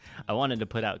I wanted to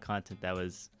put out content that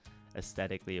was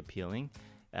aesthetically appealing.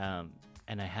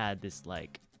 And I had this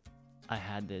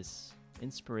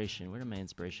inspiration. Where did my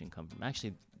inspiration come from?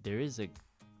 Actually, there is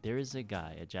a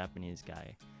guy, a Japanese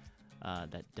guy,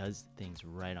 that does things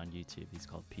right on YouTube. He's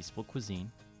called Peaceful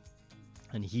Cuisine.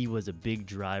 And he was a big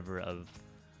driver of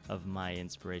my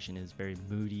inspiration. His very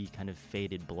moody, kind of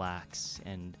faded blacks,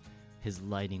 and his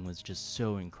lighting was just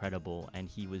so incredible. And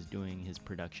he was doing his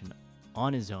production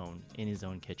on his own, in his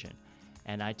own kitchen.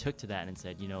 And I took to that and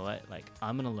said, you know what, like,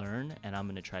 I'm going to learn and I'm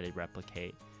going to try to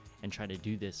replicate and try to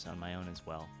do this on my own as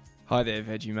well. Hi there,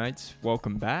 Veggie Mates.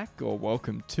 Welcome back, or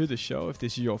welcome to the show if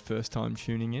this is your first time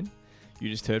tuning in. You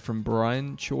just heard from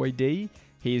Brian Choi-Dea.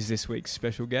 He is this week's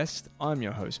special guest. I'm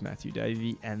your host, Matthew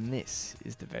Davey, and this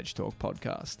is the Veg Talk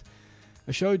Podcast,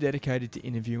 a show dedicated to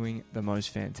interviewing the most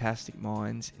fantastic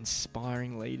minds,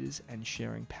 inspiring leaders, and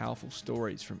sharing powerful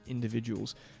stories from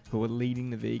individuals who are leading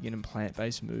the vegan and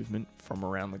plant-based movement from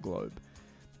around the globe.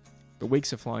 The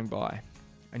weeks are flying by,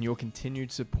 and your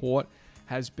continued support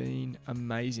has been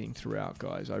amazing throughout,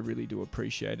 guys. I really do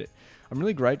appreciate it. I'm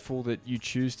really grateful that you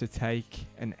choose to take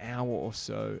an hour or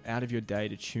so out of your day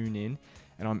to tune in,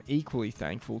 and I'm equally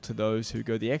thankful to those who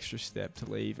go the extra step to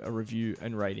leave a review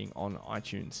and rating on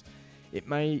iTunes. It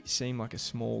may seem like a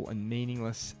small and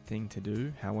meaningless thing to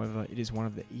do, however, it is one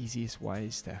of the easiest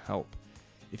ways to help.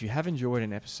 If you have enjoyed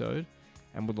an episode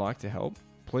and would like to help,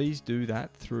 please do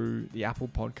that through the Apple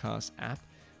Podcast app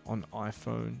on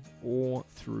iPhone or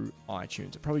through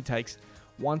iTunes. It probably takes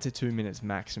 1 to 2 minutes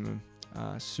maximum.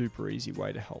 Super easy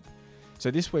way to help. So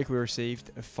this week we received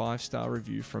a 5-star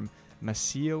review from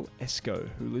Maciel Esco,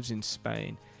 who lives in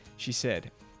Spain. She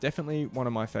said, "Definitely one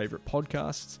of my favorite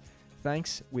podcasts.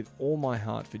 Thanks with all my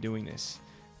heart for doing this,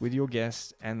 with your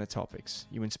guests and the topics.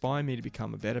 You inspire me to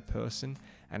become a better person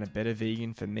and a better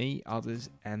vegan for me, others,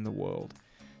 and the world."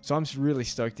 So I'm really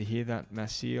stoked to hear that,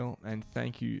 Maciel, and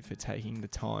thank you for taking the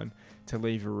time to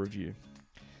leave a review.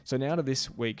 So now to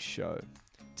this week's show.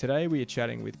 Today we are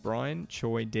chatting with Brian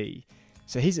Choi-Dea.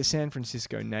 So he's a San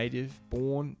Francisco native,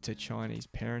 born to Chinese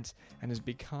parents, and has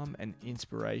become an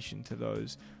inspiration to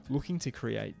those looking to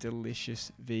create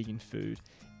delicious vegan food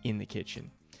in the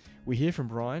kitchen. We hear from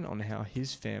Brian on how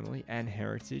his family and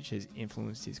heritage has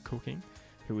influenced his cooking,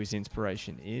 who his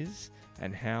inspiration is,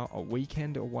 and how a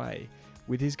weekend away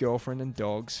with his girlfriend and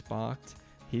dog sparked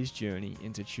his journey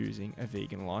into choosing a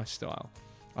vegan lifestyle.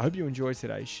 I hope you enjoy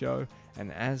today's show,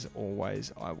 and as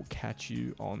always, I will catch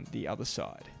you on the other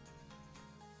side.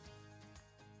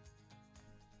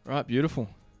 Right, beautiful.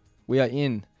 We are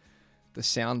in the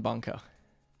sound bunker.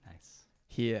 Nice.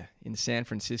 Here in San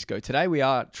Francisco. Today we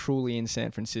are truly in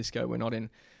San Francisco. We're not in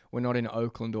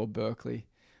Oakland or Berkeley.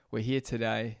 We're here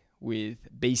today with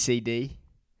BCD.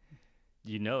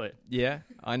 You know it. Yeah,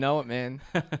 I know it, man.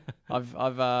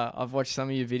 I've watched some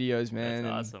of your videos, man.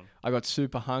 That's awesome. I got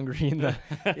super hungry in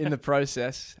the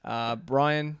process.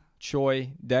 Brian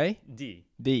Choi-Dea.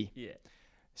 D. Yeah.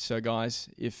 So guys,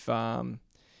 if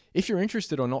you're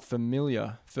interested or not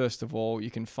familiar, first of all,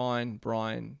 you can find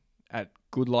Brian at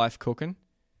Good Life Cooking.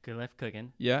 Good Life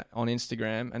Cooking. Yeah, on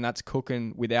Instagram, and that's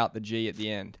cooking without the G at the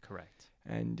end. Correct.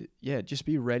 And yeah, just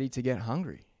be ready to get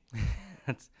hungry.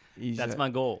 That's my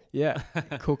goal. Yeah,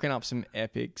 cooking up some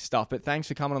epic stuff. But thanks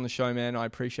for coming on the show, man. I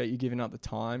appreciate you giving up the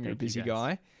time. You're a busy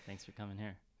guy. Thanks for coming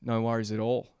here. No worries at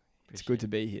all. It's good to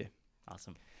be here.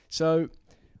 Awesome. So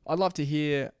I'd love to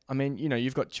hear, I mean, you know,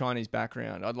 you've got Chinese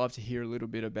background. I'd love to hear a little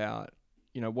bit about,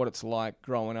 you know, what it's like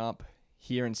growing up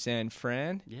here in San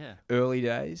Fran. Yeah. Early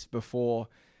days before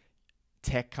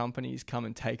tech companies come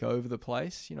and take over the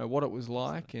place. You know, what it was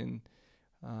like and,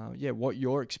 what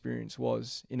your experience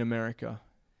was in America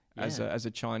as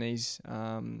a Chinese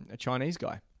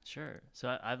guy. Sure.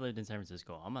 So I've lived in San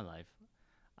Francisco all my life.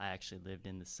 I actually lived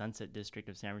in the Sunset District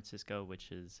of San Francisco,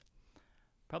 which is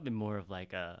probably more of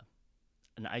like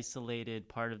an isolated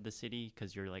part of the city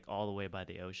because you're like all the way by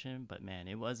the ocean. But man,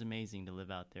 it was amazing to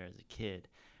live out there as a kid.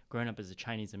 Growing up as a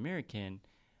Chinese American,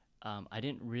 I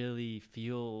didn't really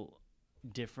feel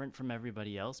different from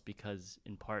everybody else because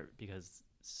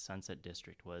Sunset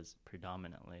District was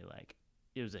predominantly like,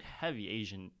 it was a heavy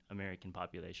Asian American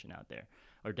population out there,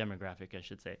 or demographic, I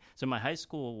should say. So my high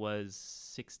school was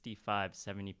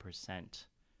 65-70%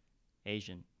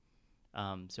 Asian.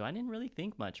 So I didn't really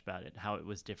think much about it, how it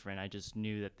was different. I just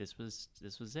knew that this was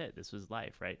it. This was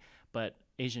life, right? But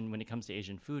when it comes to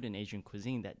Asian food and Asian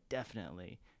cuisine, that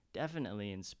definitely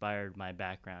inspired my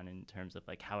background in terms of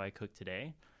like how I cook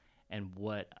today and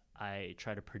what I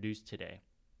try to produce today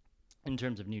in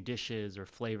terms of new dishes or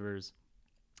flavors.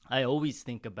 I always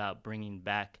think about bringing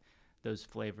back those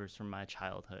flavors from my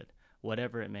childhood,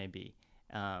 whatever it may be.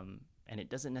 And And it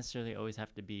doesn't necessarily always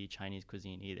have to be Chinese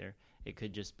cuisine either. It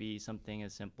could just be something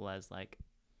as simple as like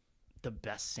the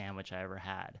best sandwich I ever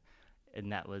had,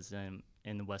 and that was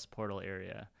in the West Portal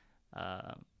area,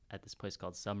 at this place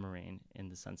called Submarine in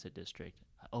the Sunset District.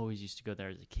 I always used to go there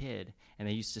as a kid, and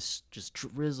they used to just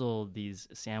drizzle these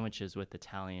sandwiches with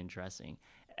Italian dressing.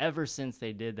 Ever since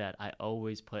they did that, I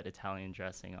always put Italian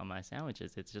dressing on my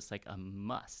sandwiches. It's just like a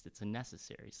must. It's a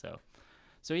necessary. So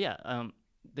yeah,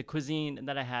 the cuisine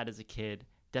that I had as a kid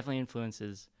definitely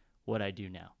influences what I do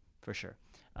now, for sure.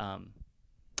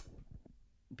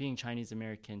 Being Chinese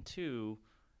American too,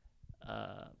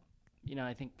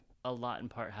 I think a lot in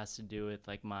part has to do with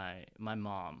like my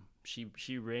mom.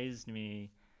 She raised me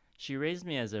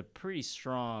as a pretty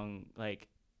strong like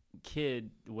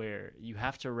kid where you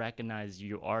have to recognize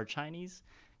you are Chinese,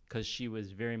 because she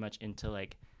was very much into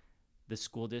like the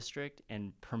school district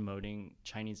and promoting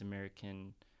Chinese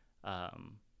American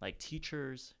like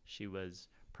teachers. She was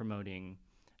promoting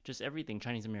just everything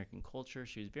Chinese American culture.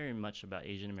 She was very much about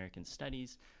Asian American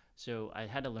studies. So I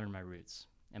had to learn my roots,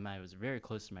 and I was very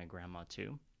close to my grandma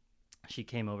too. She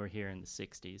came over here in the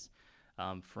 60s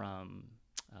from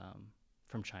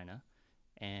China,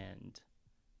 and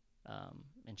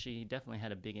she definitely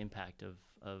had a big impact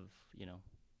of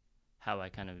how I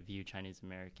kind of view Chinese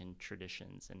American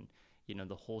traditions, and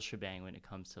the whole shebang when it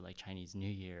comes to like Chinese New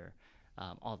Year,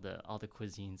 all the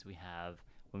cuisines we have.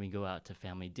 When we go out to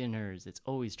family dinners, it's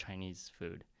always Chinese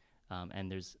food, and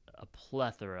there's a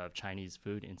plethora of Chinese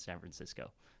food in San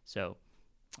Francisco. So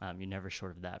you're never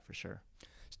short of that for sure.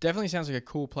 It definitely sounds like a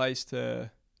cool place to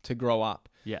grow up.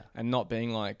 Yeah. And not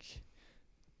being like,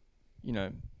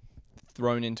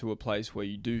 thrown into a place where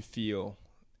you do feel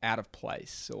out of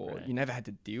place, or Right. you never had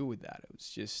to deal with that. It was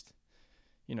just,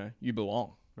 you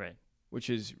belong. Right. Which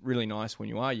is really nice when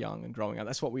you are young and growing up.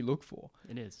 That's what we look for.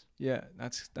 It is. Yeah,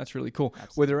 that's really cool.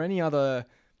 Absolutely. Were there any other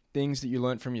things that you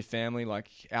learned from your family, like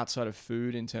outside of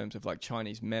food, in terms of like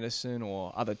Chinese medicine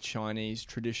or other Chinese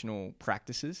traditional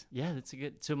practices? Yeah, that's a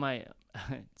good. So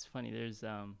it's funny.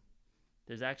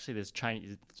 There's actually this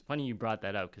Chinese. It's funny you brought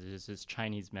that up, because there's this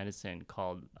Chinese medicine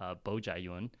called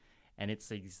Bojiayun, and it's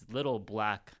these little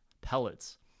black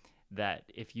pellets that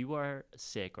if you are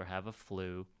sick or have a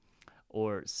flu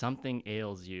or something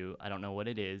ails you, I don't know what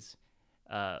it is,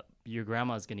 your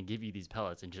grandma's going to give you these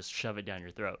pellets and just shove it down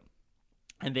your throat.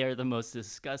 And they're the most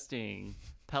disgusting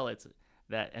pellets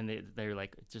they're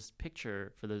like, just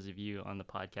picture, for those of you on the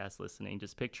podcast listening,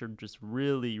 just picture just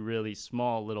really, really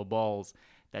small little balls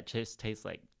that just taste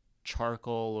like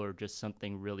charcoal or just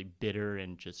something really bitter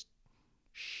and just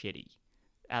shitty.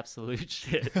 Absolute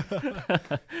shit.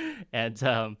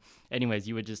 And anyways,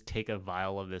 you would just take a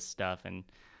vial of this stuff, and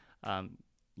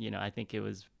I think it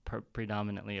was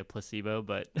predominantly a placebo,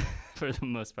 but for the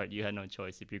most part, you had no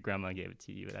choice. If your grandma gave it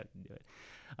to you, you would have to do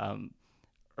it.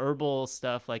 Herbal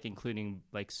stuff, like including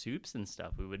like soups and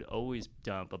stuff, we would always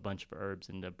dump a bunch of herbs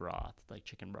into broth, like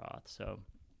chicken broth. So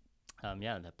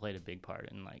that played a big part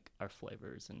in like our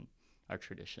flavors and our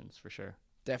traditions for sure.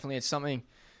 Definitely. It's something,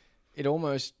 it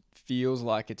almost feels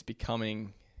like it's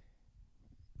becoming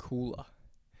cooler,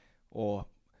 or,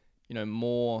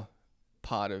 more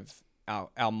part of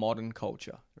our modern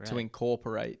culture, Right. to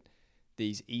incorporate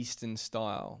these Eastern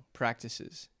style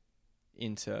practices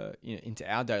into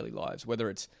our daily lives, whether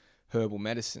it's herbal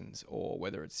medicines or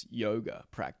whether it's yoga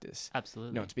practice.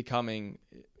 Absolutely. It's becoming,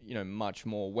 much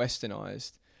more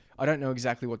westernized. I don't know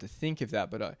exactly what to think of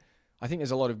that, but I think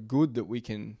there's a lot of good that we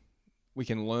can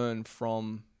learn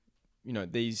from,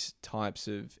 these types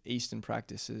of Eastern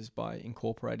practices by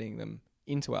incorporating them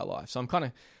into our life. So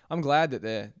I'm glad that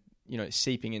they're,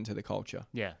 seeping into the culture.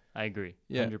 Yeah, I agree.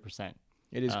 Yeah. 100%.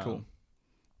 It is cool.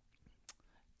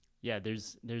 Yeah,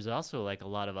 there's also like a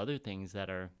lot of other things that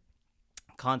are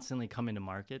constantly coming to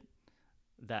market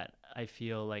that I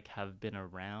feel like have been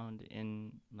around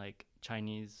in like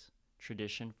Chinese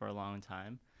tradition for a long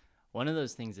time. One of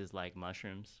those things is like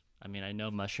mushrooms. I mean, I know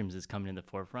mushrooms is coming to the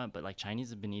forefront, but like Chinese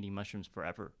have been eating mushrooms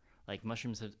forever. Like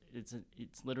mushrooms it's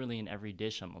literally in every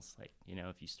dish almost. Like,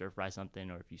 if you stir fry something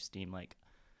or if you steam like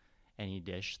any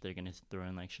dish, they're going to throw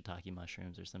in like shiitake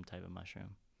mushrooms or some type of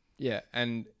mushroom. Yeah,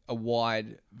 and a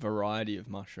wide variety of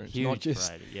mushrooms. Huge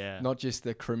variety, yeah. Not just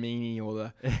the cremini or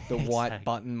the Exactly. white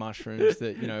button mushrooms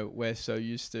that, we're so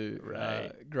used to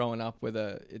Right. growing up with.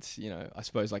 It's, I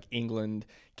suppose like England,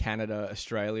 Canada,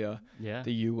 Australia, Yeah.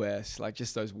 the US, like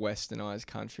just those westernized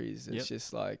countries. It's Yep.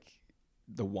 just like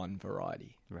the one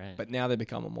variety. Right. But now they're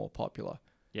becoming more popular.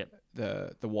 Yep.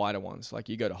 The wider ones. Like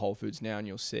you go to Whole Foods now and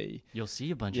you'll see You'll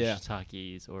see a bunch Yeah. of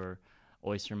shiitakes or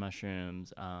oyster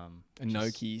mushrooms,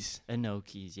 enokis.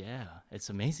 Enokis, yeah. It's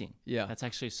amazing. Yeah. That's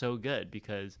actually so good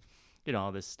because,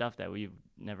 all this stuff that we've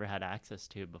never had access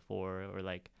to before, or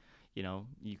like,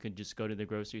 you could just go to the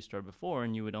grocery store before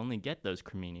and you would only get those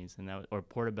creminis or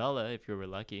portobello if you were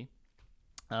lucky.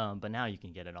 But now you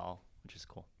can get it all, which is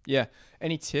cool. Yeah.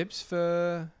 Any tips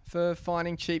for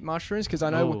finding cheap mushrooms? Because I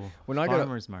know when I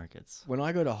farmers markets. When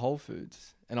I go to Whole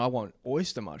Foods and I want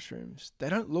oyster mushrooms, they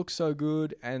don't look so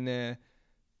good, and they're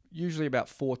usually about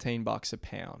 $14 a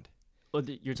pound. Well,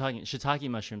 you're talking shiitake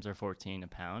mushrooms are $14 a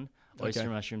pound. Oyster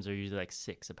mushrooms are usually like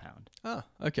 $6 a pound. Oh,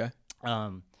 okay.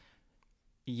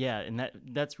 Yeah, and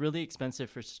that's really expensive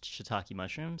for shiitake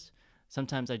mushrooms.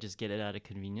 Sometimes I just get it out of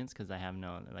convenience because I have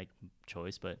no like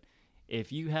choice. But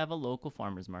if you have a local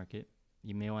farmer's market,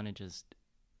 you may want to just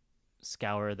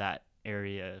scour that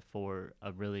area for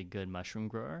a really good mushroom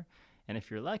grower. And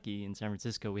if you're lucky, in San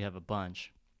Francisco, we have a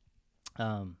bunch.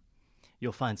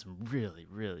 You'll find some really,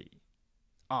 really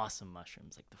awesome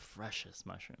mushrooms, like the freshest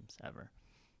mushrooms ever.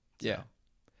 So. Yeah.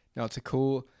 No, it's a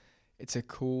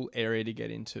cool area to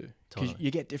get into. Because Totally.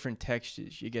 you get different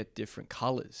textures, you get different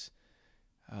colors,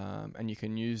 and you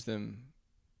can use them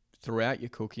throughout your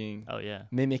cooking. Oh, yeah.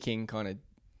 Mimicking kind of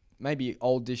maybe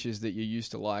old dishes that you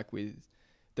used to like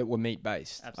that were meat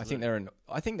based. Absolutely.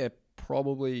 I think they're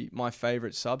probably my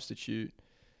favorite substitute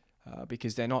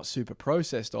because they're not super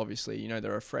processed. Obviously,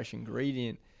 they're a fresh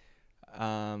ingredient,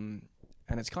 and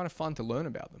it's kind of fun to learn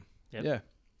about them. Yep. Yeah,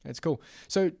 it's cool.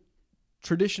 So,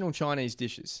 traditional Chinese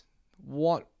dishes.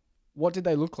 What did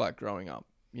they look like growing up?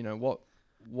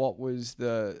 What was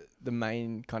the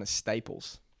main kind of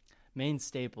staples? Main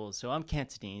staples. So I'm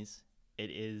Cantonese. It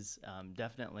is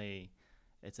definitely,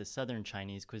 it's a southern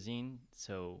Chinese cuisine.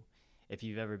 So if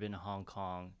you've ever been to Hong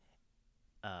Kong,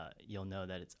 you'll know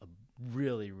that it's a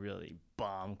really, really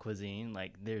bomb cuisine.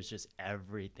 Like there's just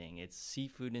everything. It's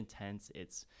seafood intense.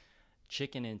 It's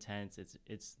chicken intense.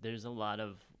 There's a lot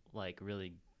of like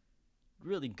really,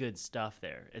 really good stuff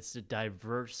there. It's a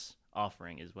diverse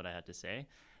offering is what I have to say.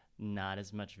 Not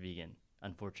as much vegan,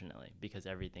 unfortunately, because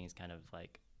everything's kind of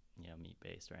like,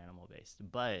 meat-based or animal-based.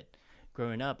 But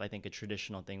growing up, I think a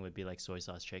traditional thing would be like soy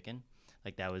sauce chicken.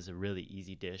 Like that was a really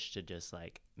easy dish to just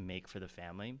like make for the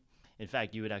family. In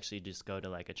fact, you would actually just go to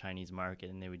like a Chinese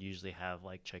market and they would usually have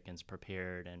like chickens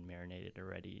prepared and marinated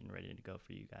already and ready to go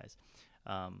for you guys.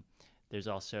 There's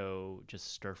also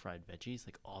just stir-fried veggies,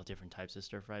 like all different types of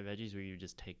stir-fried veggies where you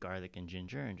just take garlic and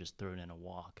ginger and just throw it in a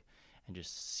wok and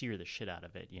just sear the shit out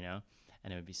of it,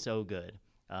 and it would be so good.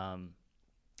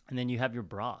 And then you have your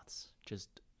broths,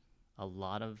 just a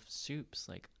lot of soups.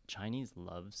 Like Chinese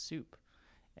love soup,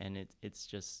 and it's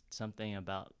just something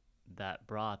about that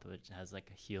broth which has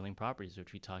like healing properties,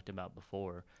 which we talked about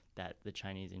before, that the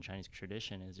Chinese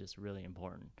tradition is just really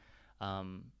important.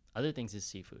 Other things is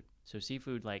seafood. So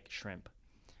seafood like shrimp,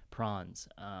 prawns,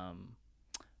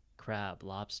 crab,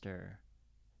 lobster,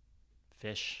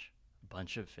 fish, a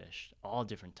bunch of fish, all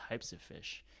different types of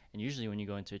fish. And usually when you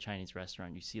go into a Chinese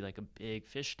restaurant, you see like a big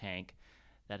fish tank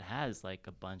that has like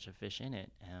a bunch of fish in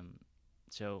it.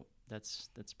 So that's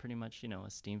pretty much, a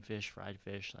steamed fish, fried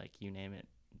fish, like you name it,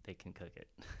 they can cook it.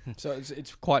 So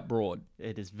it's quite broad.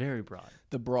 It is very broad.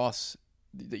 The broths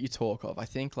that you talk of, I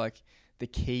think like the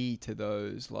key to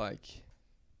those, like,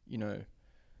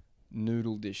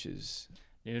 noodle dishes.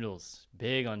 Noodles,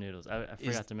 big on noodles. I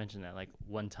forgot to mention that. Like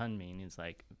wonton mean is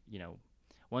like,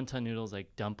 wonton noodles,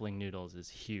 like dumpling noodles, is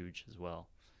huge as well.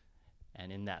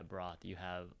 And in that broth, you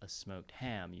have a smoked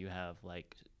ham. You have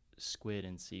like squid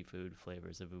and seafood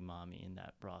flavors of umami in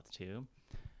that broth too.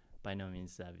 By no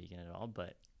means is that vegan at all,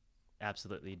 but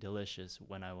absolutely delicious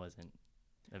when I wasn't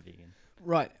a vegan.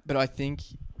 Right, but I think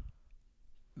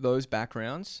those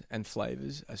backgrounds and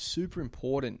flavors are super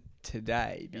important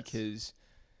today because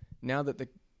now that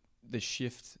the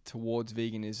shift towards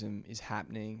veganism is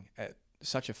happening at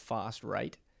such a fast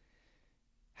rate,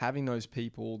 having those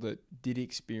people that did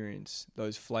experience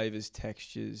those flavors,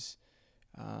 textures,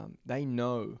 they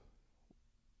know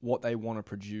what they want to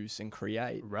produce and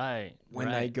create when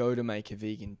they go to make a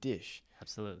vegan dish.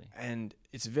 Absolutely. And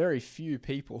it's very few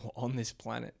people on this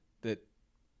planet that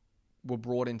were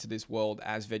brought into this world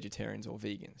as vegetarians or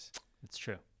vegans. It's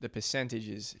true. The percentage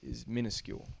is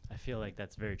minuscule. I feel like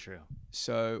that's very true.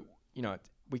 So,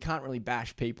 we can't really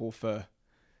bash people for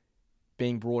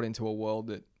being brought into a world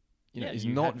that is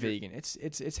not vegan.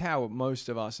 It's how most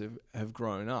of us have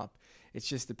grown up. It's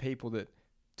just the people that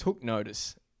took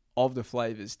notice of the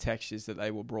flavors, textures that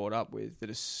they were brought up with that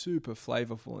are super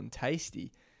flavorful and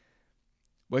tasty.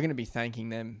 We're going to be thanking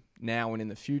them now and in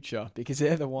the future because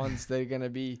they're the ones that are going to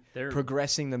be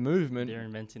progressing the movement. They're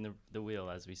inventing the wheel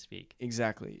as we speak.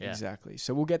 Exactly.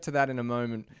 So we'll get to that in a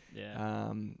moment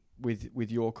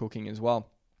with your cooking as well.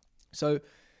 So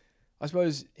I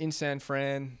suppose in San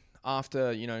Fran,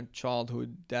 after,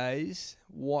 childhood days,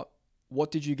 what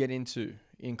did you get into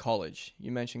in college?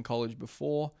 You mentioned college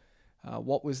before.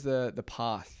 What was the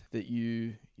path that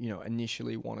you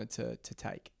initially wanted to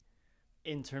take?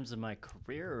 In terms of my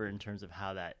career, or in terms of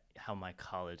how my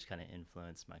college kind of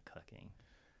influenced my cooking?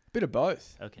 Bit of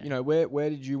both. Okay. Where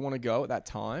did you want to go at that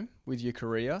time with your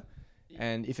career?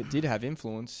 And if it did have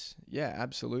influence, yeah,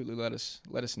 absolutely let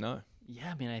us know.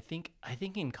 Yeah, I mean, I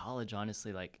think in college,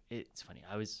 honestly, like, it's funny.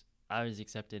 I was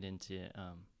accepted into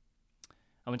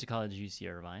I went to college at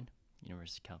UC Irvine,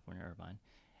 University of California, Irvine.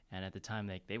 And at the time,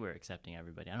 they were accepting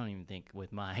everybody. I don't even think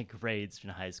with my grades in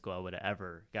high school I would have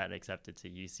ever gotten accepted to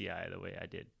UCI the way I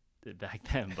did back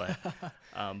then.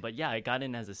 But yeah, I got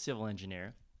in as a civil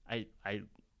engineer. I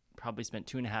probably spent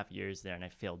 2.5 years there, and I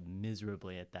failed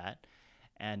miserably at that.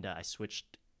 And I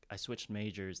switched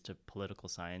majors to political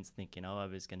science, thinking, I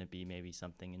was going to be maybe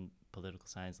something in political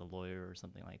science, a lawyer or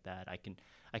something like that. I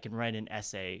can write an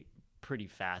essay pretty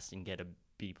fast and get a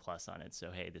B+ on it.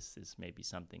 So hey, this is maybe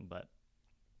something, but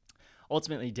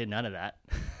ultimately did none of that.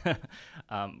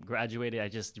 Graduated, I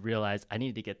just realized I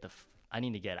need to get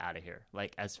out of here,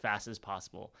 like, as fast as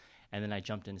possible. And then I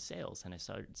jumped into sales, and I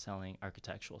started selling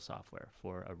architectural software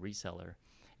for a reseller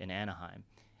in Anaheim.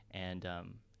 And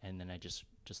then I just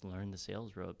learned the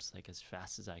sales ropes, like, as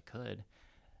fast as I could.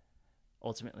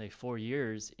 Ultimately, 4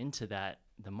 years into that,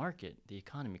 the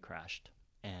economy crashed,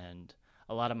 and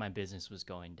a lot of my business was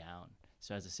going down.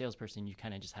 So as a salesperson, you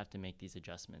kind of just have to make these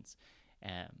adjustments.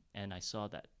 And I saw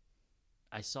that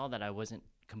I wasn't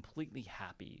completely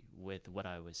happy with what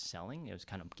I was selling. I was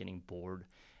kind of getting bored,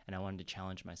 and I wanted to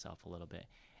challenge myself a little bit.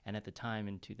 And at the time,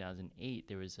 in 2008,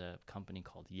 there was a company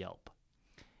called Yelp.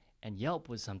 And Yelp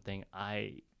was something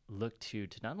I looked to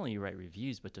not only write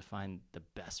reviews, but to find the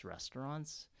best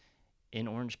restaurants in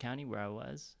Orange County where I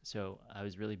was. So I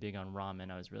was really big on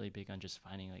ramen. I was really big on just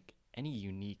finding, like, any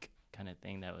unique kind of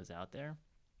thing that was out there.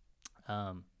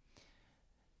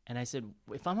 And I said,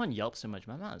 if I'm on Yelp so much,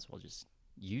 I might as well just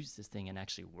use this thing and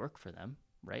actually work for them,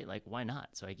 right? Like, why not?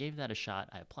 So I gave that a shot.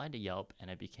 I applied to Yelp,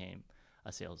 and I became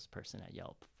a salesperson at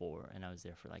Yelp and I was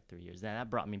there for like 3 years. Then that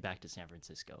brought me back to San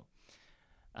Francisco.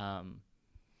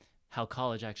 How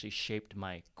college actually shaped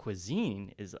my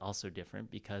cuisine is also different,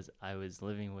 because I was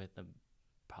living with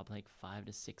probably like 5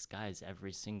 to 6 guys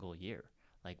every single year.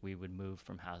 Like, we would move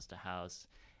from house to house,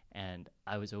 and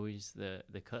I was always the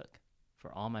cook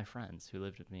for all my friends who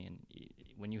lived with me. And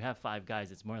when you have 5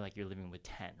 guys, it's more like you're living with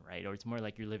 10, right? Or it's more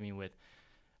like you're living with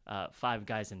 5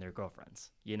 guys and their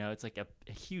girlfriends. It's like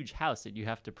a huge house that you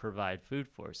have to provide food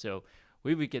for. So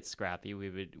we would get scrappy.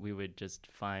 We would just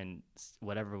find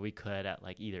whatever we could at,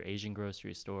 like, either Asian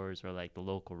grocery stores or like the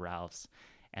local Ralph's,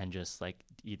 and just, like,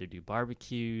 either do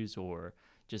barbecues or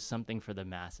just something for the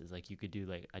masses. Like, you could do,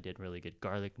 like, I did really good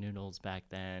garlic noodles back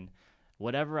then.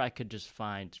 Whatever I could just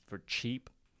find for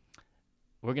cheap,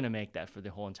 we're going to make that for the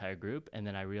whole entire group. And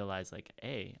then I realized, like,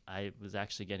 hey, I was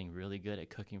actually getting really good at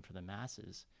cooking for the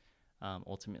masses.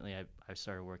 Ultimately, I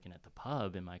started working at the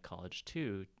pub in my college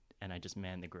too, and I just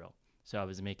manned the grill. So I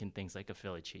was making things like a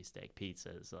Philly cheesesteak,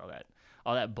 pizzas,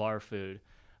 all that bar food.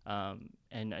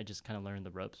 And I just kind of learned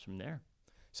the ropes from there.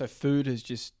 So food has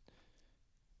just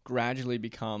gradually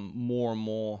become more and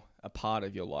more a part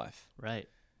of your life. Right.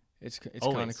 It's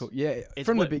kind of cool. Yeah,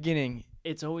 from the beginning.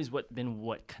 It's always been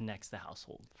what connects the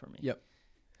household for me. Yep.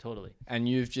 Totally. And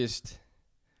you've just,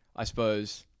 I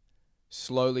suppose,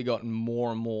 slowly gotten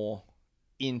more and more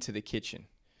into the kitchen.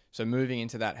 So moving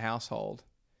into that household,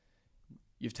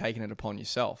 you've taken it upon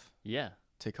yourself. Yeah.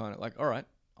 To kind of like, all right,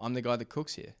 I'm the guy that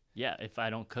cooks here. Yeah, if I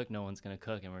don't cook, no one's going to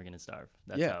cook, and we're going to starve.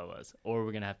 That's how it was. Or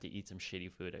we're going to have to eat some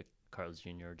shitty food at Carl's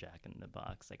Jr. or Jack in the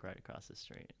Box, like right across the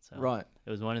street. So right. It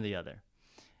was one or the other.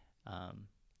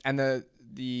 And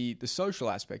the social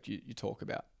aspect you talk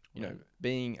about,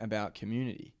 being about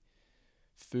community.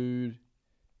 Food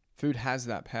has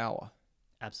that power.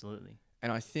 Absolutely.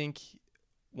 And I think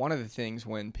one of the things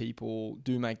when people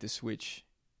do make the switch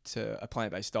to a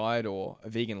plant-based diet or a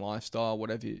vegan lifestyle,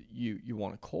 whatever you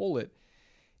want to call it,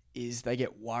 is they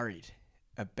get worried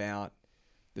about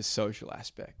the social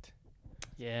aspect.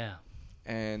 Yeah.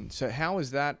 And so how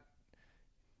has that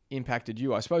impacted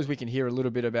you? I suppose we can hear a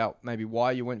little bit about maybe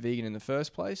why you went vegan in the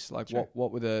first place. Like, sure.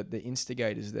 what were the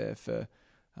instigators there for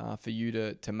you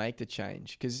to make the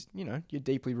change? Because, you're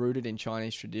deeply rooted in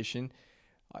Chinese tradition.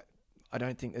 I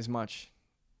don't think there's much,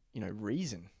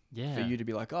 reason for you to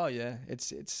be like, oh yeah,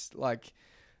 it's like,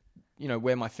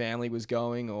 where my family was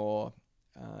going or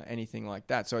anything like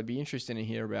that. So I'd be interested to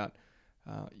hear about,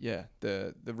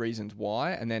 the reasons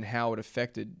why, and then how it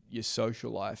affected your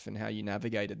social life and how you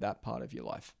navigated that part of your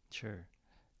life. Sure.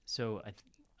 So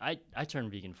I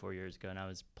turned vegan 4 years ago, and I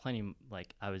was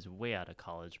I was way out of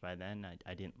college by then.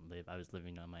 I didn't live. I was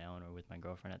living on my own or with my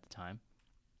girlfriend at the time.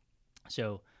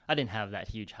 So I didn't have that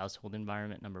huge household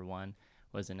environment. Number one,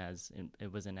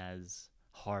 it wasn't as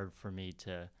hard for me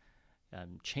to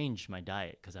change my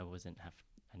diet because I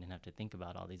didn't have to think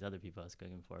about all these other people I was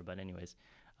cooking for. But anyways,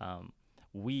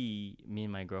 me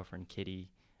and my girlfriend Kitty,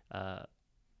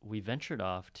 we ventured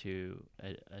off to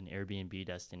an Airbnb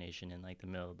destination in like the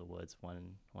middle of the woods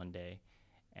one day,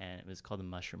 and it was called the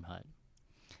Mushroom Hut.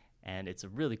 And it's a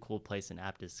really cool place in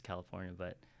Aptos, California.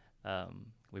 But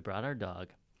we brought our dog,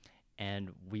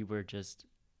 and we were just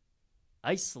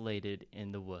isolated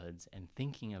in the woods and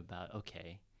thinking about,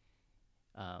 okay,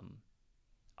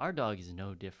 our dog is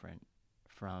no different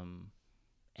from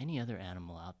any other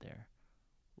animal out there.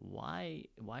 Why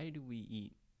do we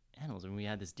eat animals? And we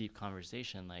had this deep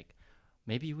conversation, like,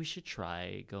 maybe we should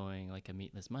try going like a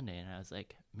meatless Monday. And I was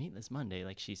like, meatless Monday?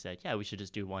 Like, she said, yeah, we should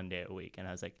just do one day a week. And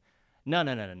I was like, no.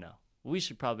 We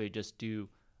should probably just do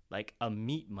like a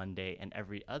meat Monday, and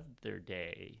every other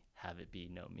day have it be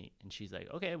no meat. And she's like,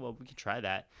 okay, well, we can try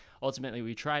that. Ultimately,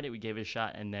 we tried it, we gave it a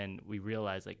shot, and then we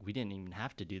realized like we didn't even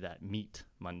have to do that meat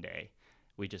Monday.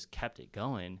 We just kept it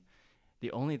going.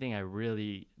 The only thing I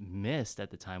really missed at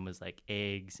the time was like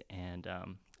eggs and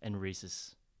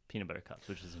Reese's peanut butter cups,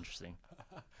 which is interesting.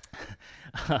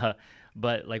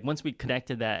 But like once we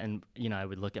connected that, and I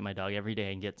would look at my dog every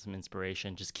day and get some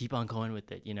inspiration, just keep on going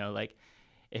with it. Like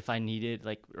if I needed,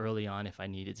 like early on, if I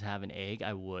needed to have an egg,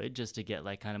 I would, just to get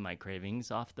like kind of my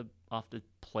cravings off the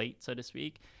plate, so to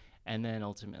speak. And then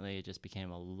ultimately it just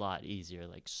became a lot easier,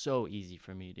 like so easy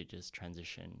for me to just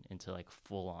transition into like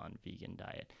full on vegan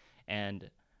diet. And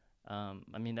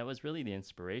I mean, that was really the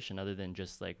inspiration, other than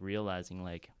just like realizing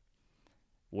like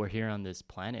we're here on this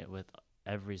planet with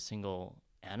every single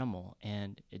animal,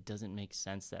 and it doesn't make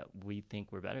sense that we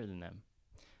think we're better than them.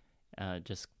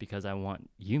 Just because I want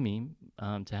Yumi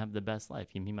to have the best life.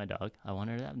 Yumi, my dog, I want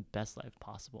her to have the best life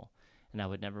possible. And I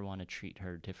would never want to treat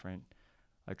her different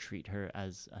or treat her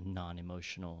as a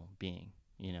non-emotional being,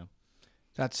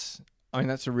 That's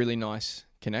a really nice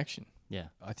connection. Yeah.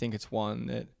 I think it's one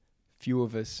that few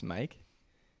of us make.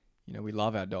 We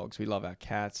love our dogs, we love our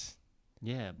cats.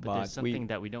 Yeah, but there's something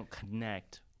that we don't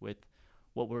connect with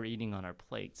what we're eating on our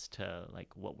plates to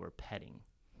like what we're petting.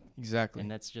 Exactly.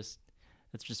 And that's just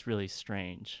really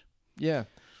strange. Yeah.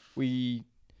 I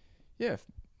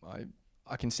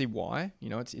can see why.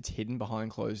 It's hidden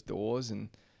behind closed doors, and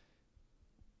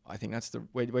I think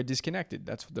we're disconnected.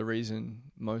 That's the reason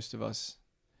most of us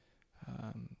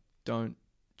don't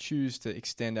choose to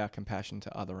extend our compassion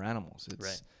to other animals.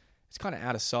 It's kind of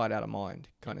out of sight, out of mind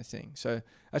kind of thing. So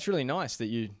that's really nice that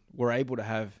you were able to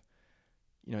have,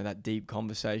 that deep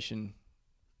conversation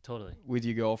totally with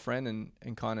your girlfriend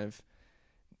and kind of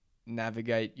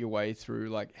navigate your way through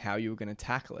like how you were going to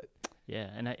tackle it. Yeah,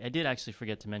 and I did actually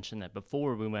forget to mention that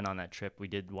before we went on that trip, we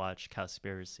did watch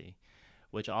Cowspiracy,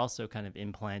 which also kind of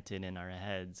implanted in our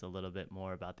heads a little bit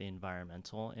more about the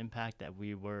environmental impact that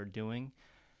we were doing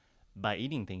by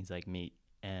eating things like meat,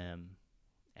 and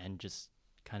just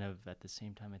kind of at the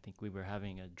same time, I think we were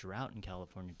having a drought in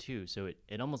California too. So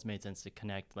it almost made sense to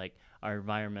connect like our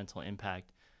environmental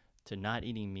impact to not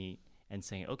eating meat and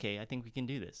saying, okay, I think we can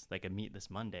do this. Like a meatless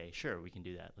Monday, sure, we can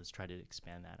do that. Let's try to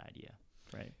expand that idea,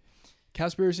 right?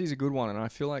 Cowspiracy is a good one, and I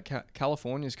feel like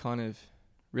California is kind of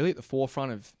really at the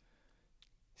forefront of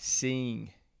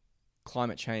seeing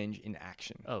climate change in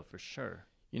action. Oh, for sure.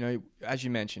 As you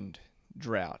mentioned,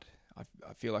 drought.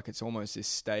 I feel like it's almost this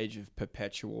stage of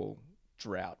perpetual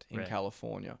drought in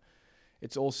California.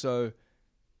 It's also,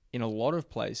 in a lot of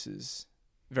places,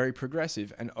 very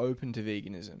progressive and open to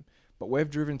veganism. But we've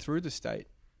driven through the state,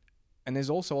 and there's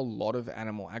also a lot of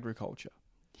animal agriculture.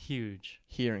 Huge.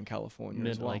 Here in California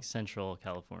as well. Like central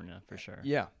California, for sure.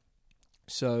 Yeah.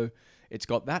 So it's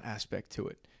got that aspect to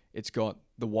it. It's got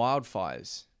the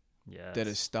wildfires that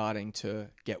are starting to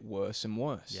get worse and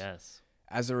worse. Yes.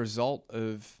 As a result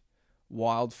of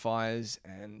wildfires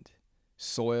and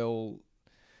soil,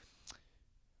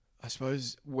 I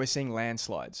suppose we're seeing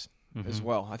landslides as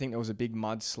well. I think there was a big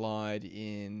mudslide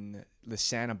in the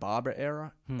Santa Barbara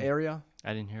area.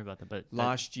 I didn't hear about that, but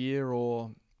last year,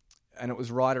 and it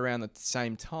was right around the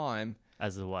same time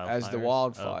as the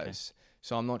wildfires. Oh, okay.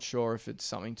 So I'm not sure if it's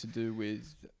something to do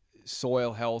with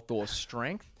soil health or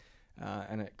strength,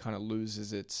 and it kind of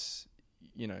loses its,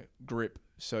 grip,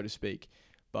 so to speak.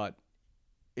 But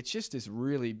it's just this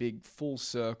really big full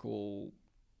circle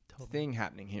thing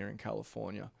happening here in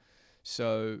California.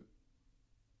 So,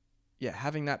 yeah,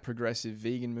 having that progressive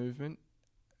vegan movement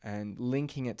and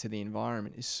linking it to the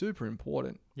environment is super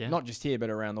important. Yeah. Not just here, but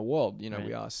around the world. Right.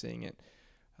 We are seeing it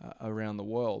around the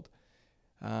world.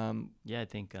 I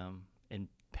think in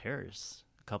Paris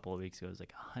a couple of weeks ago it was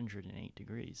like 108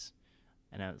 degrees,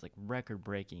 and it was like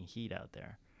record-breaking heat out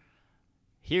there.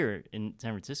 Here in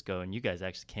San Francisco, and you guys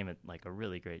actually came at like a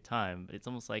really great time, but it's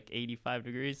almost like 85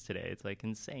 degrees today. It's like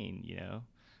insane, Yeah.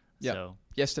 So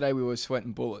Yesterday we were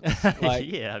sweating bullets. Like,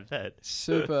 yeah, I bet.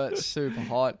 super, super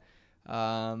hot.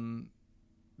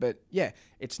 But yeah,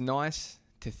 it's nice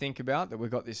to think about that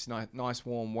we've got this nice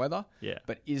warm weather. Yeah.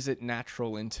 But is it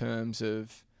natural in terms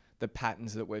of the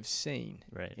patterns that we've seen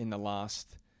Right. in the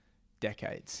last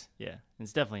decades? Yeah,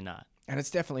 it's definitely not. And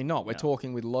it's definitely not. We're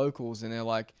talking with locals and they're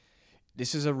like,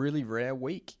 this is a really rare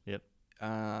week. Yep.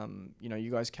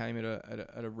 You guys came at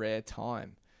a rare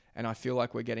time. And I feel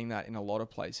like we're getting that in a lot of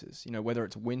places, whether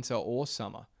it's winter or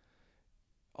summer.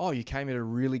 Oh, you came at a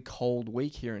really cold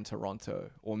week here in Toronto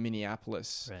or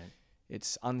Minneapolis. Right.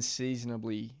 It's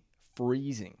unseasonably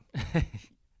freezing.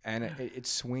 And it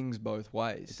swings both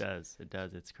ways. It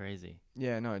does. It's crazy.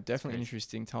 Yeah, no, definitely an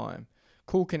interesting time.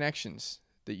 Cool connections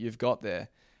that you've got there.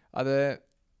 Are there,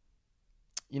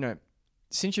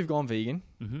 since you've gone vegan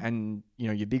and,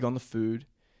 you're big on the food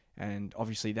and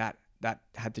obviously that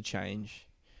had to change.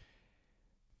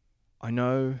 I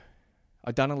know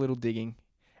I've done a little digging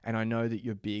and I know that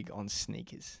you're big on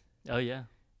sneakers. Oh, yeah.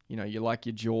 You like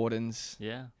your Jordans.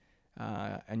 Yeah.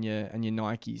 And your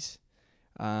Nikes.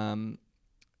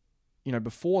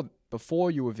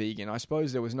 Before you were vegan, I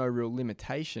suppose there was no real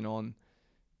limitation on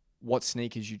what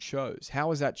sneakers you chose.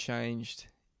 How has that changed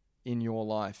in your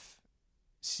life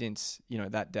since,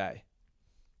 that day?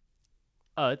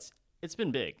 Oh, it's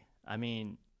been big. I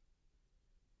mean,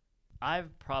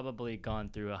 I've probably gone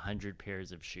through 100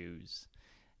 pairs of shoes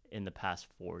in the past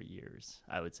 4 years,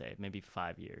 I would say, maybe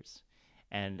 5 years.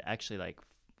 And actually, like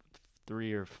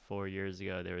 3 or 4 years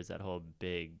ago, there was that whole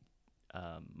big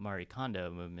Marie Kondo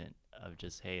movement of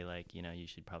just, hey, like, you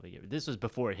should probably this was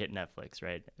before it hit Netflix,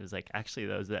 right? It was like actually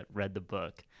those that read the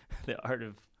book, The Art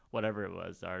of whatever it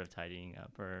was, The Art of Tidying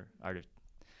Up or Art of...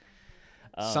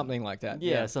 something like that.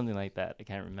 Yeah, something like that. I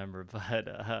can't remember.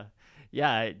 But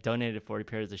I donated 40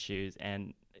 pairs of shoes.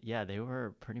 And yeah, they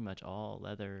were pretty much all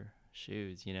leather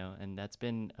shoes, and that's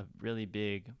been a really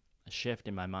big shift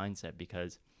in my mindset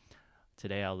because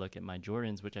today I'll look at my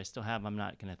Jordans, which I still have. I'm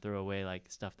not going to throw away like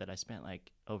stuff that I spent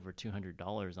like over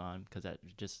 $200 on because that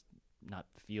just not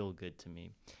feel good to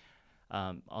me.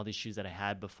 All these shoes that I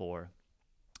had before,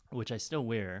 which I still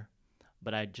wear,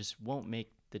 but I just won't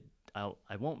make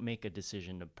I won't make a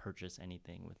decision to purchase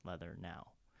anything with leather now.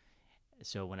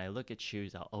 So when I look at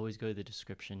shoes, I'll always go to the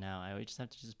description now. I just have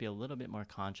to just be a little bit more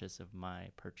conscious of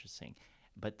my purchasing.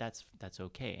 But that's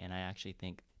okay. And I actually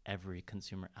think every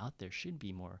consumer out there should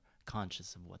be more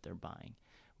conscious of what they're buying.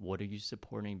 What are you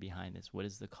supporting behind this? What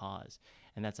is the cause?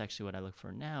 And that's actually what I look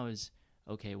for now is,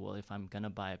 okay, well, if I'm going to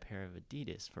buy a pair of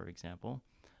Adidas, for example,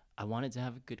 I want it to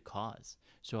have a good cause.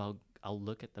 So I'll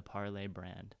look at the Parlay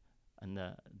brand and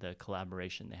the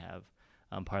collaboration they have.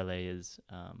 Parlay is,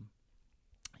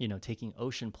 taking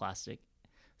ocean plastic,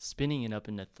 spinning it up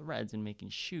into threads and making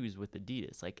shoes with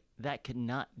Adidas. Like that could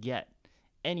not get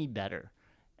any better.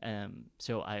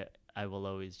 So I will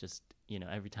always just,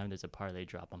 every time there's a Parlay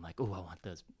drop, I'm like, oh, I want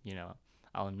those,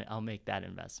 I'll make that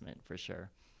investment for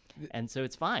sure. And so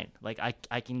it's fine. Like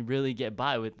I can really get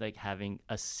by with like having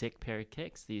a sick pair of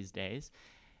kicks these days.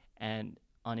 And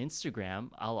on Instagram,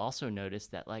 I'll also notice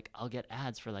that like I'll get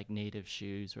ads for like native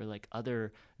shoes or like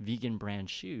other vegan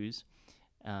brand shoes.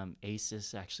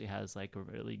 ASIS actually has like a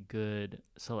really good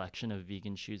selection of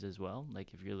vegan shoes as well.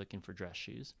 Like if you're looking for dress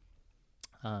shoes,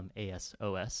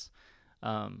 ASOS.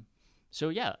 So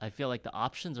yeah, I feel like the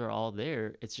options are all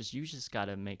there. It's just, you just got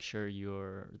to make sure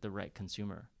you're the right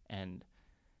consumer and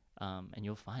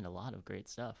you'll find a lot of great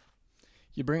stuff.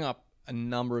 You bring up a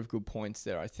number of good points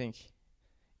there. I think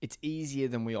it's easier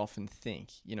than we often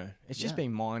think. It's just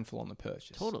being mindful on the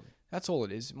purchase. Totally. That's all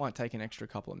it is. It might take an extra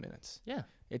couple of minutes. Yeah.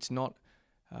 It's not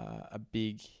a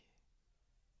big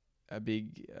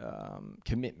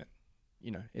commitment.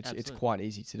 It's quite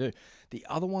easy to do. The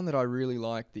other one that I really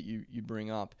like that you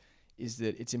bring up is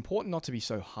that it's important not to be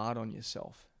so hard on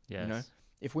yourself. Yes.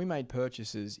 If we made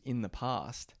purchases in the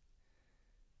past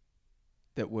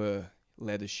that were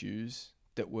leather shoes,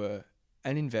 that were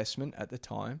an investment at the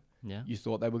time, you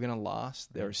thought they were going to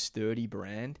last, they're a sturdy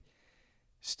brand,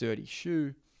 sturdy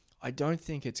shoe, I don't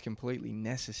think it's completely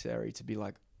necessary to be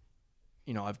like,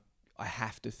 I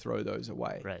have to throw those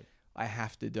away. Right. I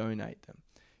have to donate them.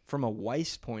 From a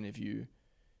waste point of view,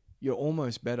 you're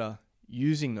almost better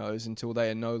using those until they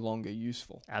are no longer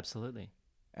useful. Absolutely.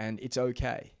 and it's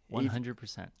okay.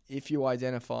 100%. If you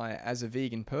identify as a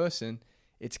vegan person,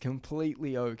 it's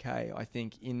completely okay, I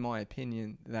think, in my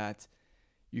opinion, that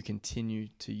you continue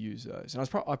to use those. And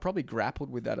I probably grappled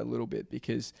with that a little bit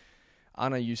because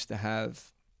Anna used to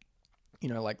have,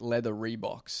 like leather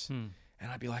Reeboks. And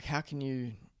I'd be like, how can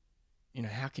you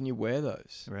wear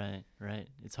those? Right.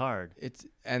 It's hard.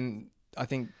 And I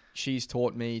think she's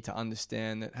taught me to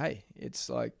understand that, hey, it's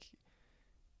like,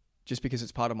 just because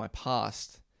it's part of my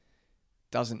past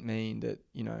doesn't mean that,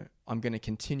 I'm going to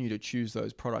continue to choose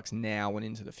those products now and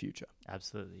into the future.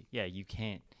 Absolutely. Yeah, you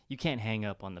can't hang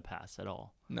up on the past at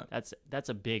all. No. That's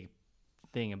a big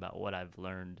thing about what I've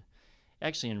learned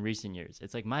actually in recent years.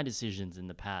 It's like my decisions in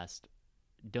the past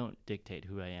don't dictate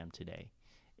who I am today.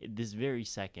 This very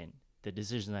second, the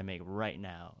decisions I make right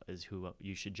now is who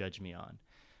you should judge me on.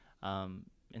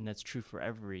 And that's true for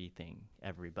everything,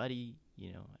 everybody,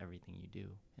 everything you do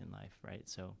in life, right?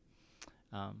 So,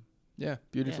 yeah,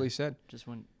 beautifully said. Just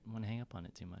wouldn't hang up on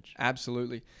it too much.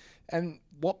 Absolutely. And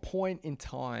what point in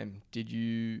time did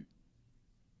you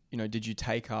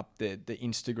take up the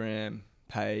Instagram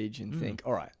page and think,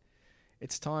 all right,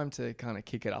 it's time to kind of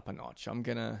kick it up a notch. I'm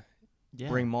going to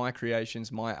bring my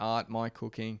creations, my art, my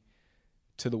cooking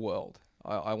to the world.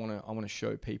 I want to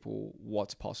show people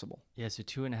what's possible. Yeah, so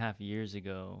 2.5 years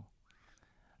ago,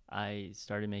 I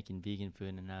started making vegan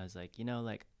food, and I was like,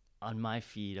 like on my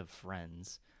feed of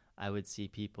friends, I would see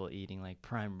people eating like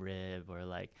prime rib or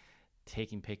like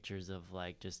taking pictures of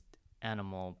like just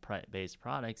animal-based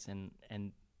products,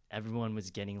 and everyone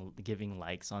was giving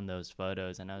likes on those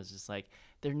photos, and I was just like,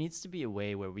 there needs to be a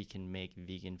way where we can make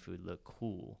vegan food look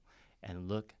cool and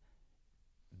look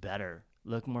better,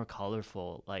 look more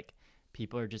colorful. Like,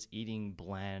 people are just eating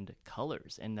bland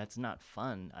colors, and that's not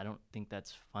fun. I don't think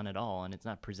that's fun at all, and it's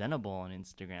not presentable on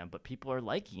Instagram, but people are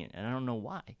liking it, and I don't know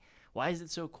why. Why is it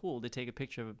so cool to take a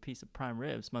picture of a piece of prime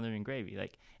rib smothered in gravy,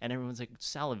 and everyone's like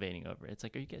salivating over it? It's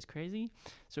like, are you guys crazy?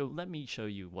 So let me show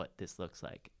you what this looks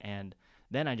like. And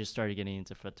then I just started getting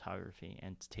into photography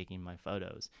and taking my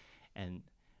photos and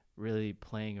really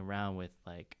playing around with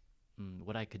like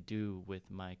what I could do with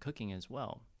my cooking as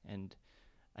well. And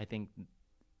I think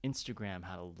Instagram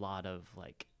had a lot of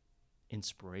like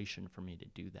inspiration for me to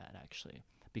do that, actually,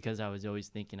 because I was always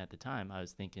thinking at the time, I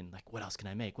was thinking like, what else can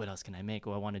I make?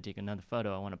 Oh, I want to take another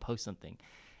photo. I want to post something.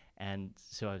 And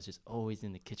so I was just always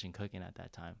in the kitchen cooking at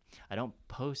that time. I don't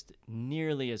post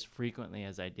nearly as frequently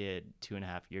as I did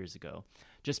 2.5 years ago,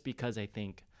 just because I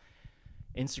think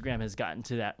Instagram has gotten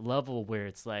to that level where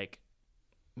it's like,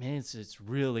 man, it's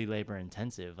really labor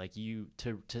intensive. Like,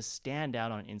 to stand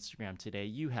out on Instagram today,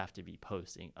 you have to be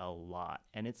posting a lot,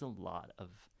 and it's a lot of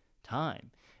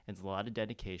time. It's a lot of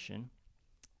dedication.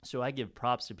 So I give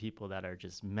props to people that are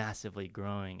just massively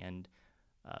growing, and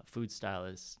food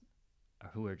stylists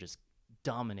who are just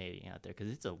dominating out there,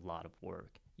 because it's a lot of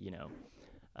work,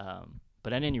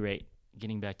 But at any rate,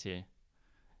 getting back to your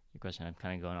question, I'm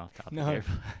kind of going off topic here.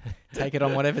 Take it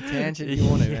on whatever tangent you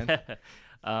want to,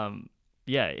 man.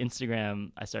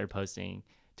 Instagram, I started posting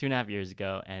 2.5 years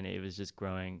ago, and it was just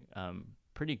growing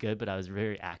pretty good, but I was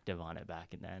very active on it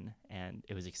back then, and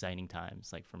it was exciting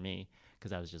times, like for me,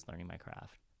 because I was just learning my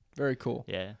craft. Very cool.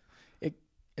 Yeah.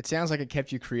 It sounds like it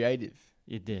kept you creative.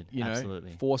 It did,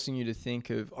 absolutely. Forcing you to think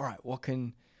of, all right, what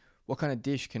kind of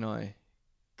dish can I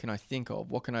think of?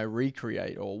 What can I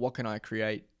recreate, or what can I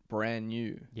create brand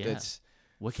new that's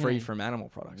free from animal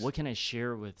products? What can I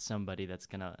share with somebody that's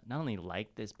going to not only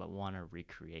like this, but want to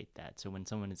recreate that? So when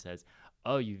someone says,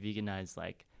 oh, you veganized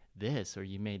like this, or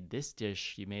you made this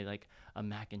dish, you made like a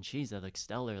mac and cheese that looks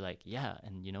stellar, like, yeah,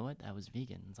 and you know what? That was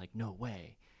vegan. It's like, no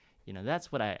way.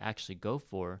 That's what I actually go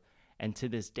for. And to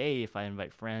this day, if I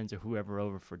invite friends or whoever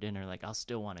over for dinner, like, I'll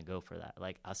still want to go for that.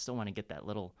 Like, I still want to get that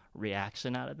little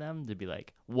reaction out of them to be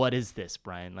like, what is this,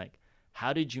 Brian? Like,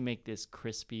 how did you make this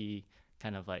crispy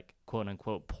kind of like quote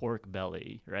unquote pork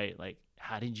belly, right? Like,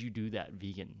 how did you do that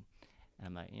vegan? And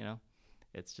I'm like,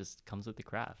 it's just comes with the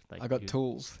craft. Like, I got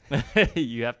tools.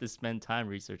 You have to spend time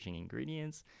researching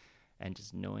ingredients and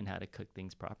just knowing how to cook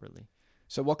things properly.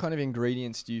 So what kind of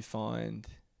ingredients do you find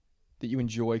that you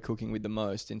enjoy cooking with the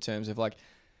most, in terms of like,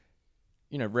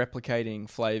 replicating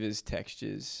flavors,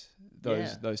 textures,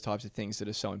 those types of things that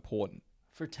are so important?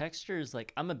 For textures,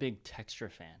 like, I'm a big texture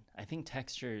fan. I think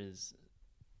texture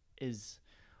is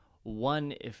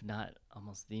one, if not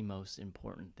almost the most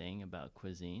important thing about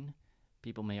cuisine.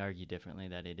 People may argue differently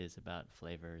that it is about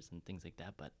flavors and things like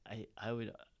that, but I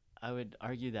would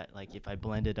argue that, like, if I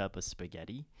blended up a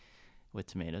spaghetti, with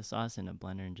tomato sauce in a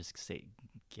blender and just let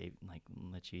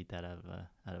you eat that out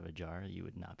of a jar, you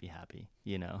would not be happy,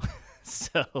 you know.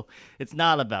 So it's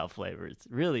not about flavors.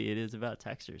 Really, it is about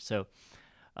texture. So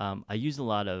I do use a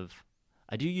lot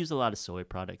of soy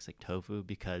products like tofu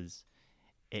because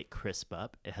it crisps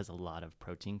up. It has a lot of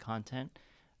protein content.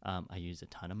 I use a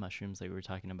ton of mushrooms like we were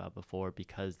talking about before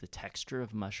because the texture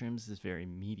of mushrooms is very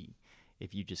meaty.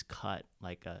 If you just cut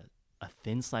like a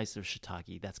thin slice of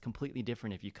shiitake, that's completely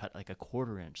different if you cut like a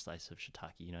 1/4-inch slice of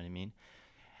shiitake, you know what I mean?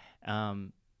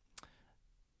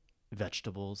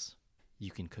 Vegetables,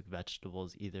 you can cook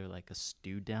vegetables either like a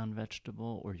stewed down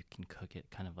vegetable, or you can cook it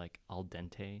kind of like al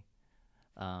dente,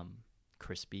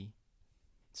 crispy.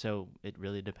 So it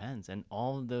really depends. And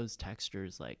all of those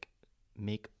textures like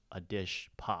make a dish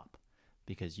pop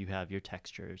because you have your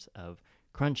textures of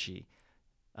crunchy,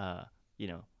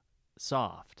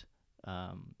 soft,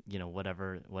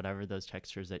 whatever those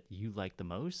textures that you like the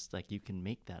most, like you can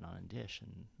make that on a dish,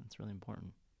 and that's really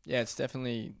important. Yeah, it's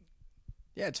definitely,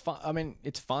 it's fun. I mean,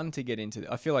 it's fun to get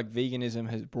into. I feel like veganism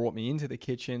has brought me into the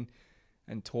kitchen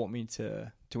and taught me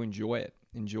to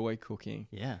enjoy cooking,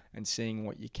 and seeing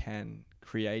what you can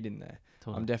create in there.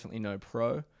 Totally. I'm definitely no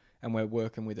pro, and we're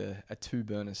working with a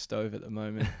 2-burner stove at the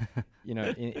moment,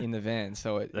 in the van.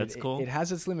 So that's cool. It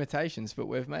has its limitations, but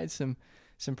we've made some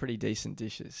pretty decent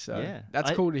dishes. So that's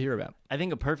cool to hear about. I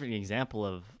think a perfect example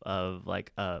of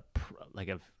like a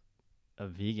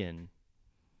vegan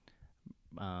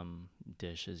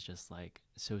dish is just like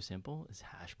so simple is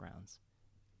hash browns.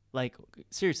 Like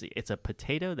seriously, it's a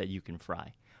potato that you can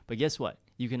fry. But guess what?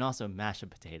 You can also mash a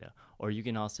potato, or you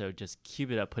can also just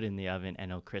cube it up, put it in the oven,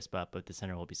 and it'll crisp up, but the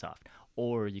center will be soft.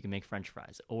 Or you can make French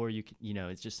fries, or you can,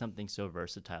 it's just something so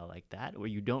versatile like that, where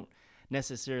you don't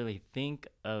necessarily think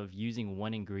of using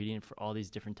one ingredient for all these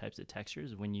different types of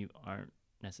textures when you aren't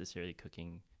necessarily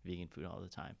cooking vegan food all the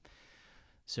time.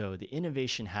 So the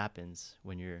innovation happens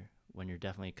when you're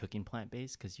definitely cooking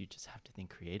plant-based, because you just have to think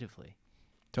creatively.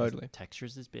 Totally.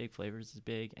 Textures is big, flavors is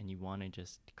big, and you want to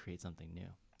just create something new.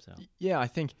 So yeah, I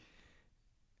think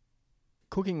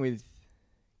cooking with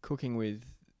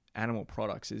animal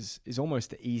products is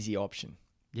almost the easy option.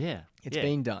 Yeah. It's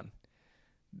been done.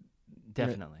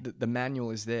 Definitely. The manual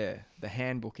is there. The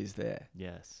handbook is there.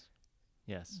 Yes.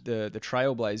 The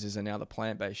trailblazers are now the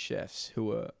plant-based chefs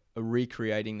who are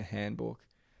recreating the handbook.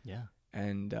 Yeah.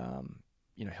 And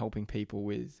helping people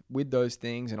with those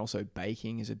things, and also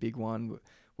baking is a big one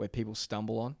where people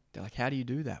stumble on. They're like, how do you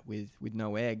do that with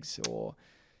no eggs, or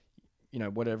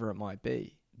whatever it might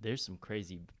be? There's some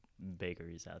crazy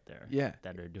bakeries out there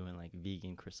that are doing like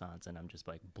vegan croissants, and I'm just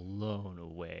like blown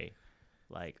away.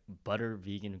 Like butter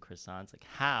vegan croissants, like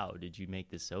how did you make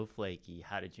this so flaky?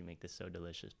 How did you make this so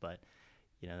delicious? But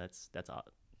that's all.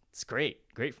 It's great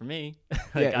for me.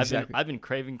 Like, exactly. I've been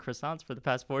craving croissants for the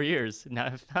past 4 years. Now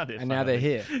I've found it. And now they're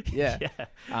here. Yeah.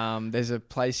 There's a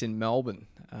place in Melbourne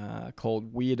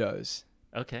called Weirdos.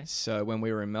 Okay. So when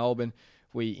we were in Melbourne,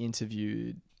 we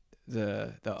interviewed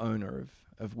the owner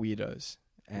of Weirdos.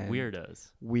 And Weirdos.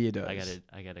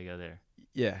 I gotta go there.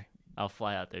 Yeah. I'll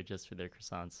fly out there just for their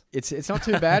croissants. It's not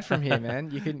too bad from here,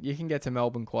 man. You can get to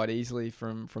Melbourne quite easily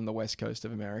from the west coast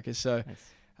of America. So,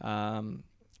 nice.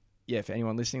 For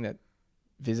anyone listening that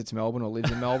visits Melbourne or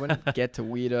lives in Melbourne, get to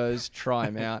Weirdos, try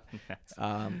them out.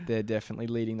 Yes. They're definitely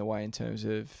leading the way in terms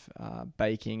of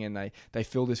baking, and they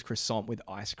fill this croissant with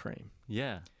ice cream.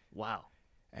 Yeah. Wow.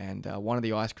 And one of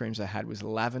the ice creams they had was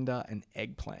lavender and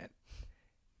eggplant.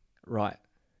 Right.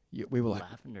 We were like,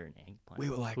 lavender and eggplant. We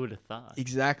were like, who would have thought?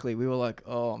 Exactly. We were like,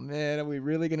 oh man, are we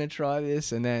really going to try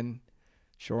this? And then,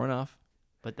 sure enough.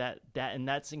 But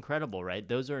that's incredible, right?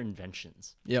 Those are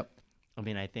inventions. Yep. I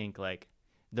mean, I think like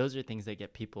those are things that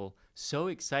get people so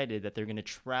excited that they're going to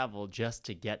travel just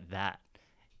to get that,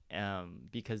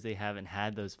 because they haven't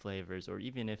had those flavors, or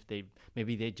even if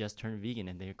maybe they just turned vegan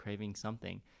and they're craving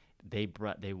something, they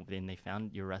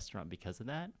found your restaurant because of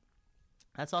that.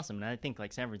 That's awesome. And I think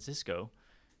like San Francisco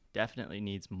definitely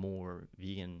needs more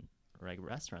vegan like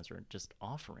restaurants, or just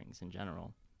offerings in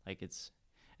general. Like it's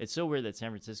so weird that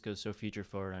San Francisco is so future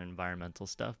forward on environmental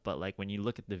stuff, but like when you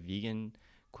look at the vegan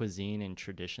cuisine and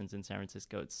traditions in San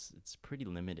Francisco, it's pretty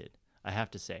limited, I have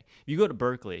to say. You go to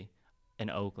Berkeley and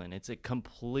Oakland, it's a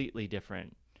completely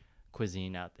different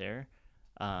cuisine out there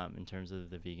in terms of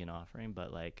the vegan offering,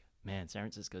 but like, man, San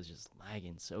Francisco's just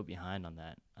lagging so behind on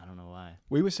that. I don't know why.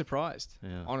 We were surprised.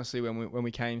 Yeah. Honestly, when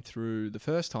we came through the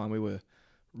first time, we were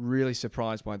really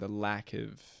surprised by the lack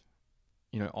of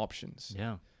options.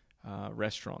 Yeah.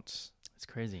 Restaurants. It's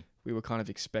crazy. We were kind of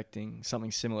expecting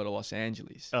something similar to Los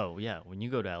Angeles. Oh, yeah. When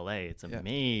you go to LA, it's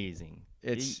amazing.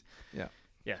 It's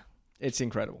Yeah. It's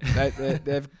incredible.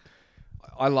 They've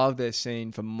I love their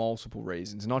scene for multiple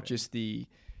reasons, not Right. just the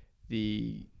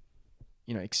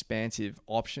expansive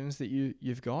options that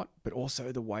you've got, but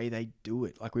also the way they do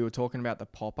it. Like we were talking about the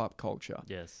pop-up culture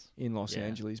Yes. in Los Yeah.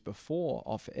 Angeles before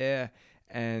off air,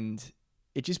 and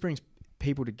it just brings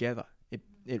people together.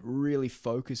 It really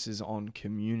focuses on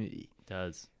community.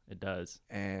 It does.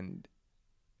 And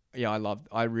yeah,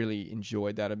 I really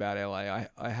enjoyed that about LA.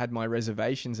 I had my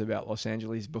reservations about Los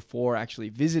Angeles before actually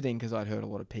visiting because I'd heard a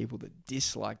lot of people that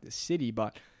disliked the city,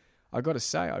 but I got to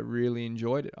say, I really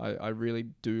enjoyed it. I really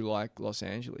do like Los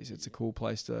Angeles. It's a cool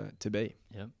place to be.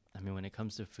 Yep. I mean, when it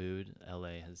comes to food,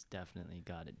 LA has definitely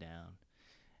got it down.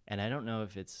 And I don't know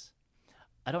if it's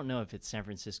San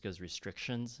Francisco's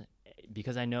restrictions,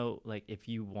 because I know, like, if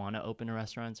you want to open a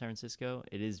restaurant in San Francisco,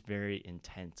 it is very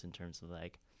intense in terms of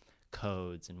like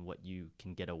codes and what you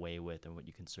can get away with and what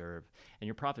you can serve. And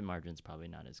your profit margin is probably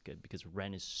not as good because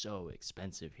rent is so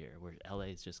expensive here, where LA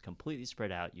is just completely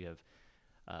spread out. You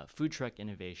have food truck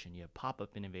innovation, you have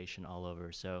pop-up innovation all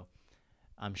over. So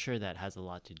I'm sure that has a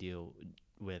lot to deal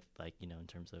with, like, in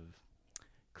terms of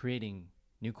creating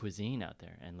new cuisine out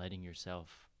there and letting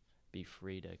yourself be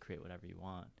free to create whatever you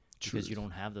want. Because you don't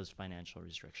have those financial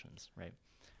restrictions, right?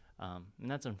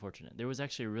 And that's unfortunate. There was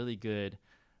actually a really good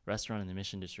restaurant in the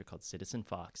Mission District called Citizen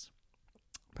Fox.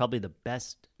 Probably the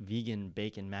best vegan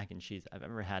bacon mac and cheese I've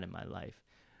ever had in my life.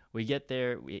 We get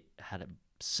there, we had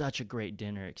such a great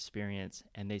dinner experience,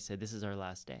 and they said, "This is our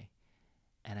last day."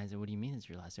 And I said, "What do you mean it's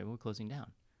your last day? We're closing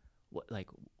down." What, like,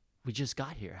 we just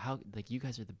got here. How, like, you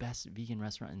guys are the best vegan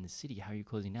restaurant in the city. How are you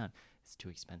closing down? It's too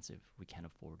expensive. We can't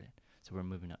afford it. So we're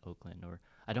moving to Oakland. Or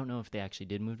I don't know if they actually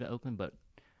did move to Oakland, but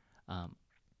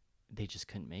they just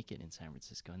couldn't make it in San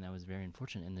Francisco, and that was very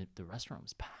unfortunate. And the restaurant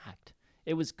was packed.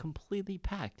 It was completely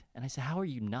packed. And I said, "How are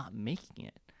you not making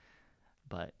it?"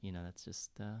 But, that's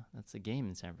just, that's the game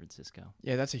in San Francisco.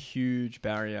 Yeah, that's a huge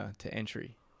barrier to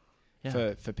entry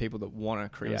for people that want to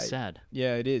create. It was sad.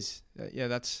 Yeah, it is.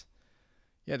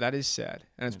 That is sad.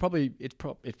 And it's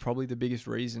probably the biggest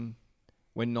reason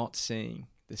we're not seeing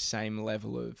the same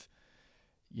level of,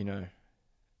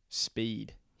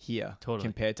 speed here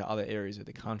compared to other areas of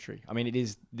the country. I mean, it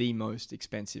is the most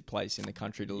expensive place in the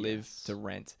country to live, to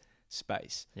rent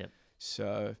space. Yep.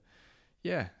 So,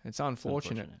 yeah, it's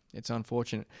unfortunate. It's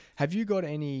unfortunate. Have you got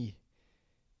any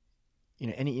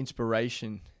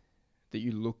inspiration that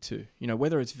you look to?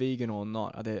 Whether it's vegan or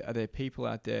not, are there people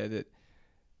out there that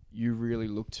you really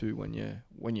look to when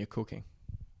you're cooking?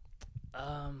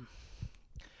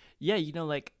 Yeah,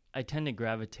 like, I tend to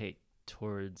gravitate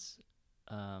towards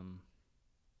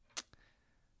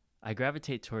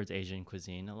Asian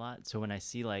cuisine a lot. So when I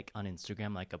see, like, on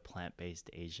Instagram, like, a plant-based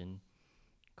Asian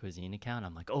cuisine account,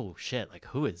 I'm like, oh shit, like,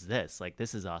 who is this? Like,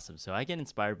 this is awesome. So I get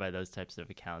inspired by those types of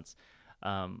accounts.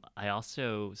 So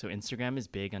Instagram is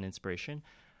big on inspiration.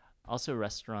 Also,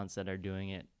 restaurants that are doing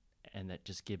it and that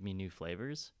just give me new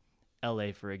flavors.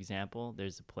 LA, for example,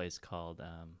 there's a place called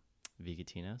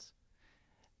Vegetinos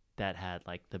that had,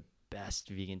 like, the best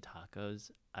vegan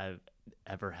tacos I've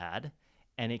ever had.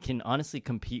 And it can honestly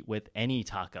compete with any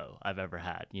taco I've ever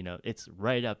had. It's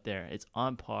right up there. It's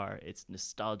on par. It's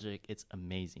nostalgic. It's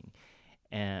amazing.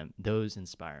 And those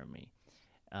inspire me.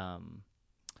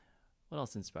 What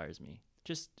else inspires me?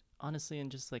 Just honestly,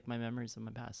 and just, like, my memories of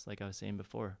my past, like I was saying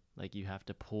before. Like, you have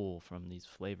to pull from these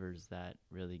flavors that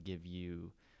really give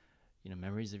you,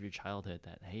 memories of your childhood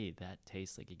that, hey, that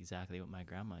tastes like exactly what my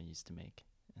grandma used to make.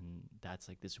 And that's,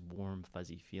 like, this warm,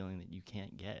 fuzzy feeling that you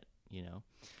can't get.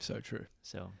 So true.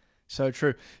 So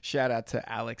true. Shout out to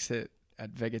Alex at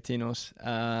Vegetinos.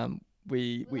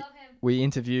 We love him. We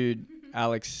interviewed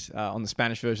Alex on the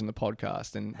Spanish version of the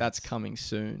podcast, and that's coming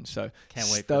soon. So can't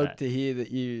wait. Stoked to hear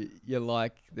that you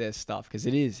like their stuff, because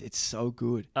it's so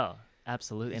good. Oh,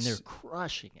 absolutely, and they're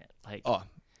crushing it. Like,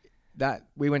 that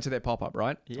we went to their pop-up,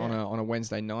 right? Yeah. On a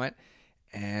Wednesday night,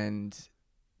 and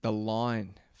the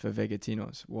line for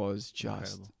Vegetinos was just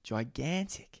incredible.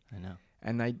 Gigantic. I know.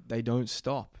 And they don't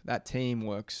stop. That team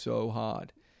works so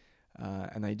hard.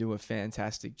 And they do a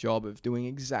fantastic job of doing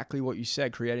exactly what you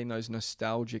said, creating those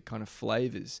nostalgic kind of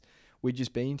flavors. We'd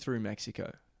just been through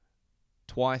Mexico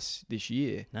twice this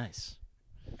year. Nice.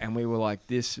 And we were like,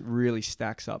 this really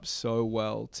stacks up so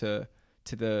well to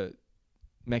the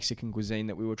Mexican cuisine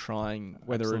that we were trying,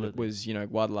 whether Absolutely. it was,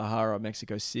 Guadalajara,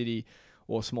 Mexico City,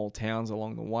 or small towns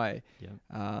along the way. Yep.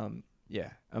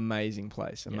 Amazing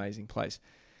place.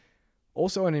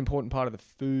 Also, an important part of the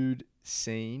food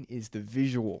scene is the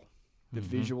visual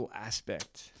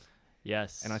aspect.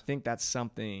 Yes. And I think that's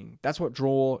what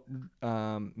drew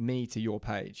me to your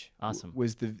page. Awesome.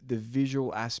 Was the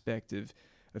visual aspect of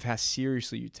how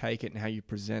seriously you take it and how you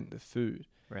present the food.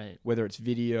 Right. whether it's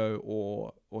video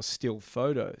or still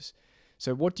photos.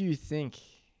 So what do you think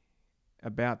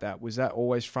about that? Was that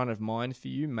always front of mind for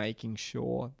you, making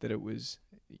sure that it was,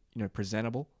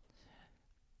 presentable?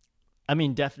 I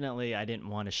mean, definitely I didn't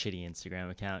want a shitty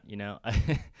Instagram account,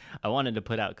 I wanted to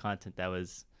put out content that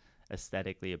was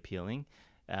aesthetically appealing.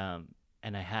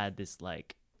 And I had this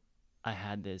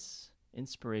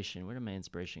inspiration. Where did my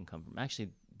inspiration come from? Actually,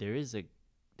 there is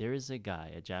a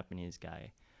guy, a Japanese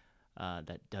guy,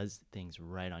 that does things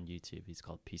right on YouTube. He's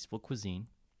called Peaceful Cuisine.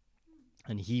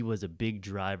 And he was a big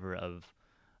driver of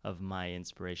my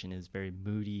inspiration. His very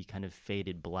moody, kind of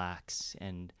faded blacks,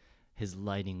 and his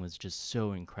lighting was just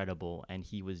so incredible. And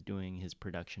he was doing his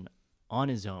production on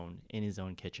his own, in his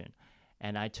own kitchen.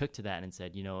 And I took to that and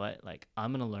said, you know what, like,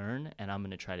 I'm going to learn and I'm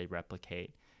going to try to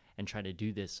replicate and try to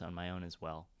do this on my own as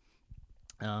well.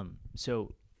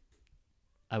 So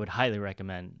I would highly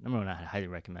recommend,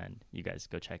 you guys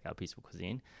go check out Peaceful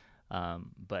Cuisine.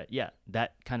 But yeah,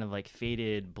 that kind of like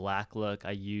faded black look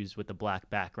I used with the black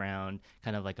background,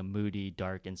 kind of like a moody,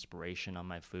 dark inspiration on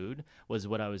my food was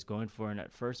what I was going for. And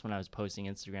at first when I was posting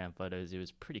Instagram photos, it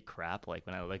was pretty crap. Like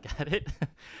when I look at it,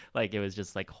 like it was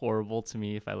just like horrible to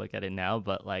me if I look at it now,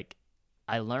 but like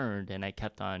I learned and I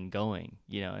kept on going,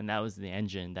 and that was the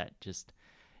engine that just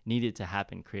needed to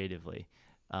happen creatively.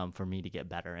 For me to get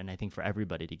better, and I think for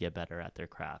everybody to get better at their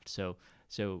craft. So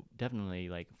definitely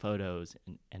like photos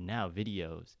and now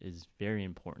videos is very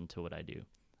important to what I do.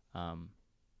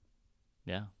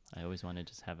 Yeah, I always want to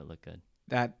just have it look good.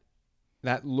 That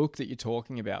look that you're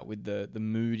talking about with the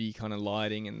moody kind of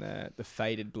lighting and the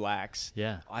faded blacks.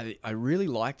 Yeah, I really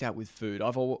like that with food.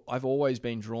 I've always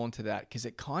been drawn to that because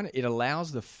it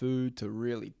allows the food to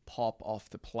really pop off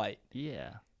the plate.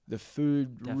 Yeah. The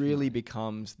food Definitely. really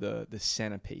becomes the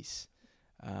centerpiece.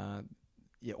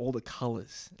 All the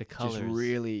colors. Just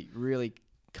really, really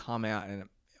come out, and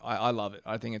I love it.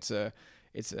 I think it's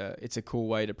a cool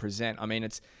way to present. I mean,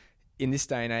 it's in this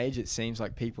day and age, it seems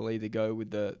like people either go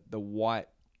with the white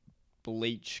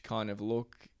bleach kind of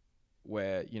look,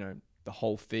 where the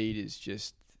whole feed is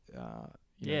just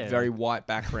very white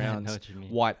backgrounds,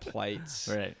 white plates,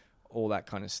 right. All that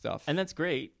kind of stuff. And that's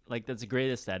great. Like, that's a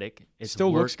great aesthetic. It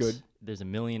still looks good. There's a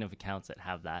million of accounts that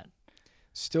have that.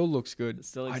 Still looks good. It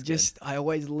still looks good. I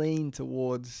always lean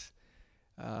towards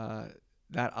that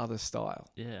other style.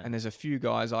 Yeah. And there's a few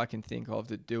guys I can think of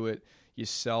that do it.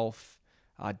 Yourself,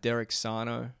 Derek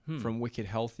Sano from Wicked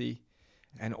Healthy,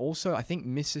 and also I think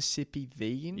Mississippi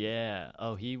Vegan. Yeah.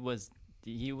 Oh, he was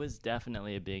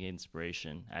definitely a big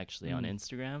inspiration actually on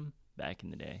Instagram back in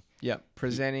the day. Yeah.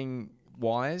 Presenting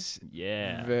wise.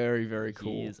 Yeah. Very, very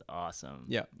cool. He is awesome.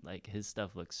 Yeah. Like his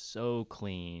stuff looks so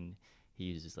clean. He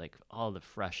uses like all the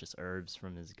freshest herbs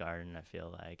from his garden. I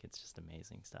feel like it's just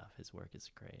amazing stuff. His work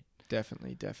is great.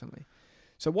 Definitely.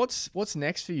 So what's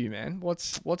next for you, man?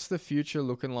 What's the future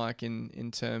looking like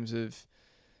in terms of,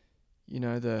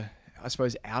 I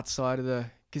suppose outside of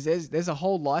because there's a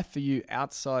whole life for you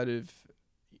outside of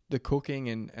the cooking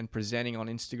and presenting on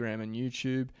Instagram and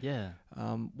YouTube. Yeah.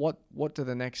 What do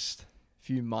the next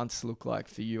few months look like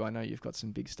for you? I know you've got some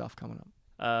big stuff coming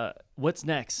up. What's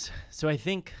next? So I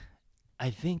think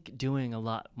doing a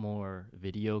lot more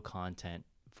video content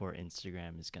for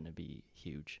Instagram is going to be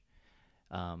huge.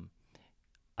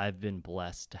 I've been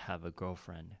blessed to have a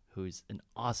girlfriend who's an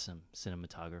awesome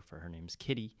cinematographer. Her name's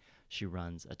Kitty. She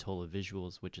runs Atola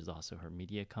Visuals, which is also her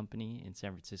media company in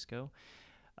San Francisco,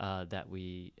 that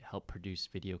we help produce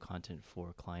video content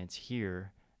for clients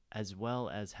here, as well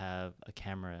as have a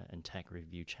camera and tech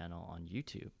review channel on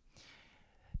YouTube.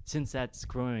 Since that's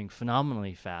growing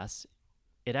phenomenally fast,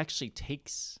 it actually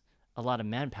takes a lot of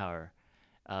manpower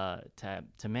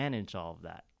to manage all of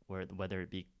that, whether it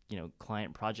be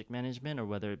client project management or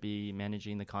whether it be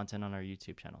managing the content on our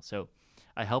YouTube channel. So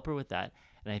I help her with that,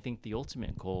 and I think the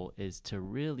ultimate goal is to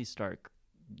really start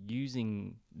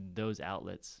using those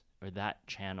outlets or that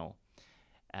channel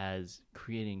as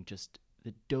creating just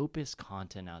the dopest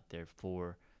content out there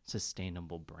for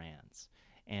sustainable brands.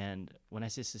 And when I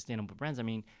say sustainable brands, I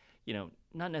mean,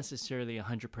 not necessarily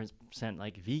 100%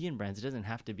 like vegan brands. It doesn't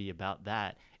have to be about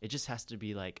that. It just has to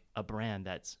be like a brand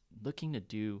that's looking to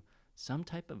do some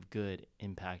type of good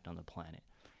impact on the planet.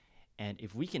 And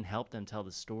if we can help them tell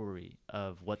the story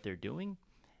of what they're doing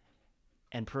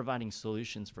and providing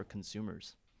solutions for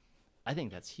consumers, I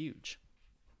think that's huge.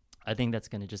 I think that's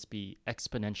going to just be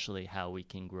exponentially how we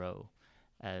can grow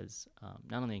as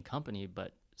not only a company,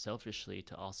 but selfishly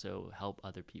to also help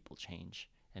other people change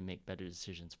and make better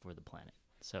decisions for the planet.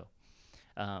 So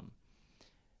I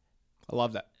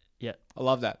love that. Yeah. I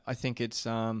love that. I think it's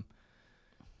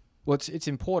Well, it's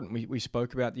important. We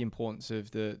spoke about the importance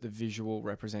of the visual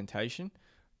representation,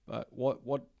 but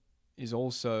what is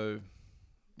also,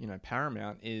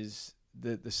 paramount is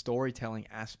the storytelling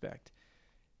aspect.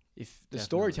 If the Definitely.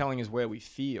 storytelling is where we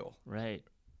feel, Right.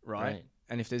 right?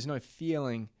 And if there's no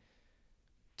feeling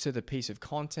to the piece of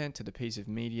content, to the piece of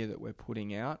media that we're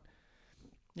putting out,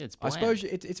 Yeah, it's I bland. suppose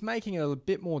it's making it a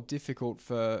bit more difficult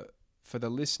for the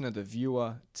listener, the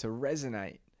viewer, to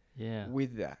resonate Yeah.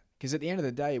 with that. Because at the end of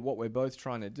the day, what we're both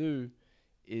trying to do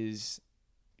is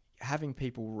having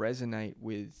people resonate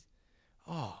with,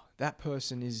 oh, that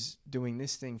person is doing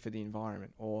this thing for the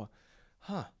environment, or,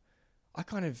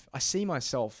 I see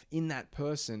myself in that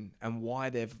person and why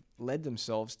they've led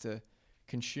themselves to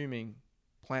consuming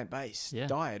plant-based Yeah.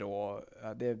 diet, or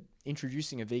they're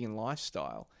introducing a vegan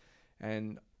lifestyle.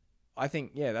 And I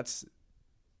think, that's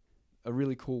a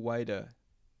really cool way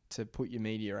to put your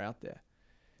media out there.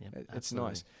 Yep, It's absolutely.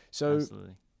 nice. So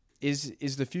Absolutely.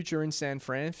 is the future in San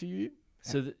Fran for you?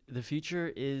 So the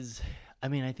future is, I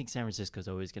mean, I think San Francisco is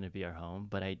always going to be our home,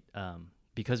 but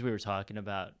because we were talking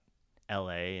about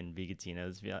LA and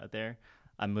Vegatinos out there,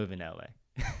 I'm moving to LA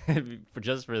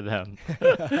just for them.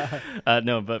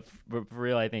 No, but for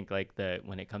real, I think like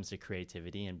when it comes to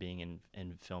creativity and being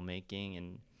in filmmaking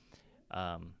and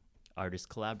artist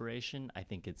collaboration, I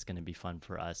think it's going to be fun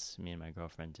for us, me and my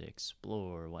girlfriend, to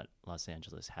explore what Los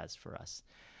Angeles has for us.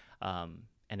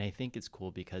 And I think it's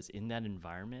cool because in that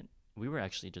environment, we were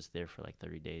actually just there for like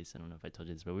 30 days. I don't know if I told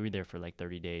you this, but we were there for like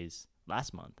 30 days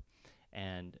last month.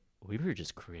 And we were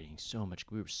just creating so much.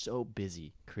 We were so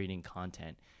busy creating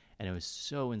content. And it was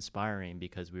so inspiring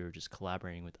because we were just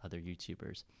collaborating with other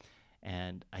YouTubers.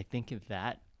 And I think if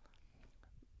that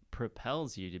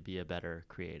propels you to be a better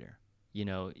creator,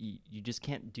 you just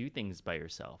can't do things by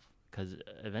yourself, because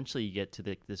eventually you get to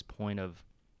this point of,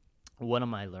 what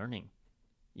am I learning?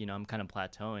 I'm kind of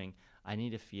plateauing. I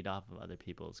need to feed off of other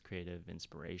people's creative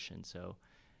inspiration. So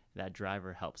that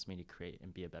driver helps me to create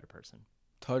and be a better person.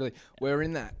 Totally. We're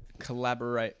in that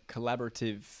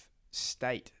collaborative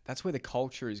state. That's where the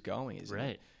culture is going, isn't it?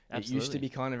 Right. It used to be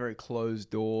kind of very closed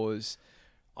doors.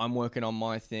 I'm working on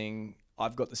my thing.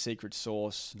 I've got the secret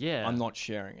sauce. Yeah. I'm not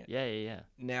sharing it. Yeah.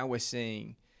 Now we're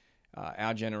seeing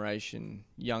our generation,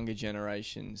 younger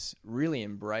generations, really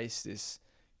embrace this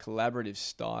collaborative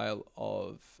style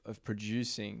of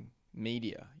producing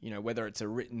media. Whether it's a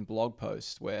written blog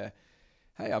post where,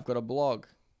 hey, I've got a blog,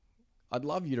 I'd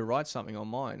love you to write something on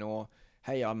mine, or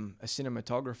hey, I'm a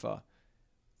cinematographer,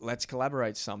 let's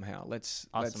collaborate somehow. Let's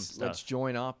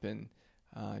join up and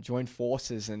join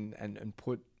forces and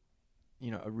put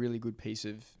a really good piece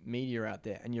of media out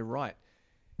there. And you're right,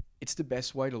 it's the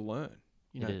best way to learn.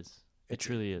 It is. It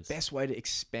truly is. The best way to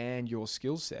expand your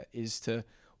skill set is to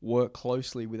work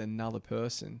closely with another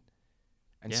person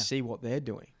and see what they're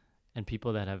doing. And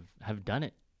people that have done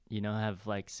it, have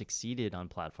like succeeded on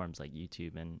platforms like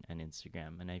YouTube and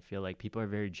Instagram. And I feel like people are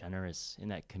very generous in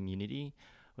that community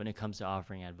when it comes to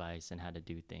offering advice and how to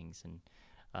do things, and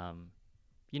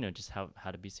just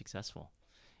how to be successful.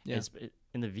 Yeah.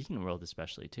 In the vegan world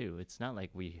especially too, it's not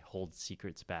like we hold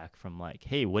secrets back from like,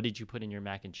 hey, what did you put in your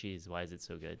mac and cheese? Why is it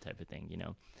so good? Type of thing,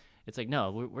 It's like,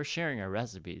 no, we're sharing our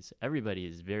recipes. Everybody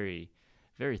is very,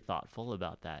 very thoughtful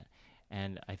about that.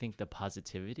 And I think the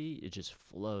positivity, it just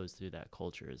flows through that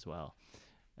culture as well.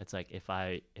 It's like if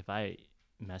I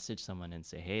message someone and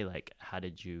say, hey, like, how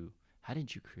did you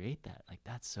create that? Like,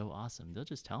 that's so awesome. They'll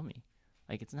just tell me.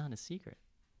 Like, it's not a secret.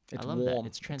 It's I love warm. that.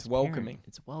 It's transparent. It's welcoming.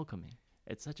 It's welcoming.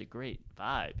 It's such a great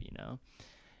vibe,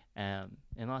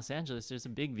 In Los Angeles, there's a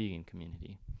big vegan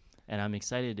community. And I'm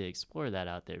excited to explore that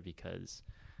out there because,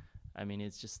 I mean,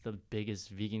 it's just the biggest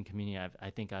vegan community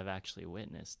I think I've actually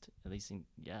witnessed, at least in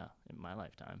my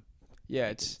lifetime. Yeah,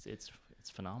 it's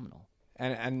phenomenal.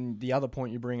 And the other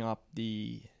point you bring up,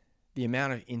 the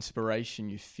amount of inspiration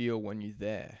you feel when you're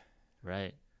there.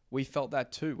 Right. We felt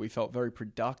that too. We felt very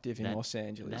productive in Los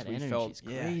Angeles. That energy is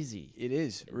crazy. It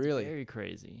is, it's really. Very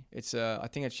crazy. It's I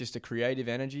think it's just a creative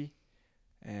energy,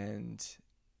 and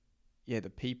the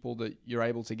people that you're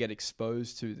able to get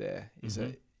exposed to there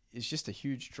is just a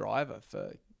huge driver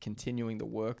for continuing the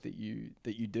work that you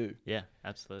do. Yeah,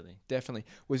 absolutely. Definitely.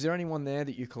 Was there anyone there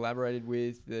that you collaborated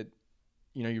with that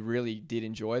you really did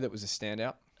enjoy, that was a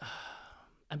standout?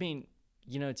 I mean,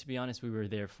 to be honest, we were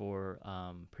there for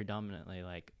predominantly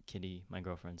like Kitty, my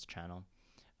girlfriend's channel,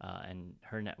 and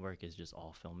her network is just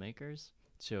all filmmakers.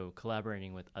 So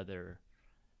collaborating with other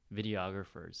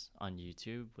videographers on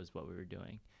YouTube was what we were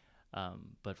doing.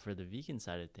 But for the vegan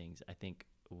side of things, I think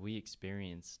we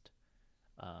experienced,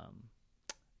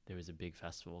 there was a big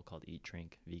festival called Eat,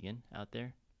 Drink, Vegan out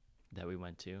there that we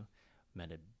went to.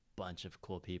 Met a bunch of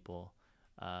cool people.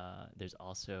 There's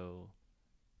also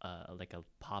like a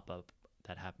pop-up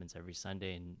that happens every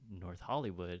Sunday in North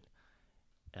Hollywood.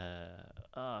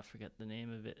 I forget the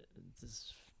name of it.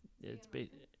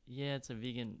 It's a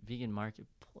vegan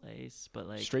marketplace, but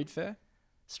like Street fair?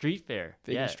 Street fair.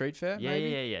 Vegan street fair,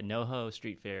 maybe? Yeah. NoHo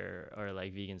street fair or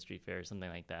like vegan street fair or something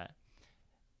like that.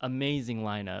 Amazing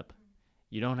lineup.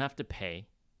 You don't have to pay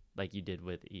like you did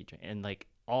with each, and like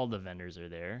all the vendors are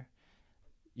there.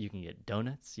 You can get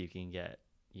donuts, you can get,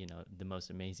 the most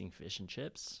amazing fish and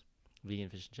chips, vegan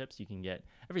fish and chips, you can get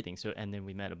everything. So, and then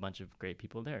we met a bunch of great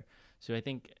people there. So I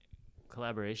think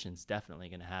collaboration's definitely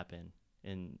going to happen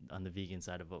on the vegan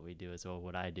side of what we do as well,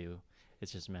 what I do.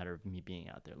 It's just a matter of me being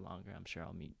out there longer. I'm sure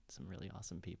I'll meet some really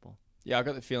awesome people. Yeah, I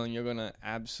got the feeling you're going to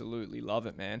absolutely love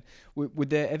it, man. Would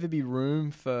there ever be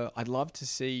room for, I'd love to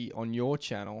see on your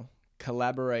channel,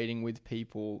 collaborating with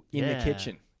people in the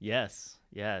kitchen? Yes.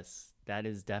 That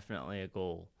is definitely a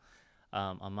goal.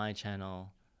 On my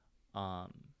channel,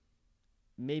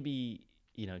 maybe,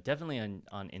 definitely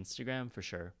on Instagram for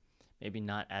sure. Maybe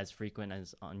not as frequent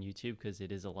as on YouTube because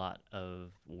it is a lot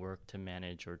of work to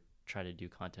manage or try to do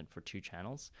content for 2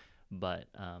 channels. But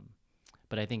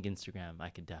I think Instagram, I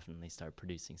could definitely start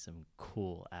producing some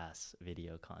cool ass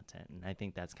video content. And I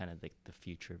think that's kind of like the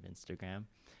future of Instagram.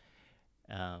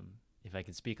 If I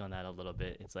could speak on that a little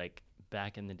bit, it's like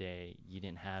back in the day, you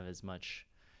didn't have as much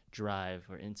drive,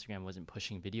 or Instagram wasn't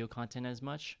pushing video content as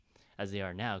much as they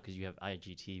are now, because you have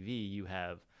IGTV, you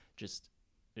have just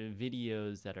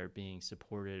videos that are being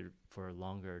supported for a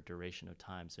longer duration of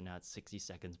time. So now it's 60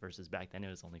 seconds versus back then it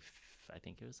was only, I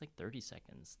think it was like 30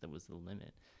 seconds that was the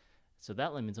limit. So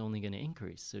that limit's only going to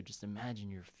increase. So just imagine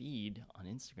your feed on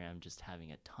Instagram just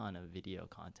having a ton of video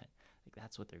content. Like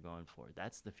that's what they're going for.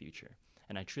 That's the future.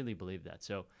 And I truly believe that.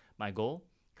 So my goal,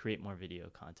 create more video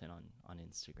content on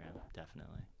Instagram,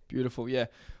 definitely. Beautiful, yeah.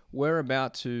 We're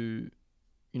about to,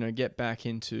 get back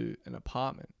into an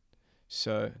apartment.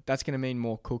 So that's going to mean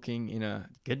more cooking in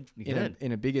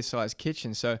a bigger size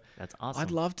kitchen. So that's awesome.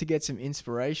 I'd love to get some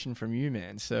inspiration from you,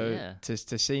 man. So to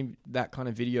see that kind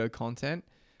of video content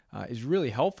is really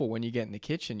helpful when you get in the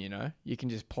kitchen. You can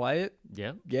just play it,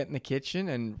 get in the kitchen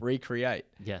and recreate.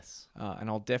 Yes. And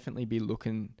I'll definitely be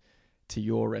looking to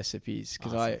your recipes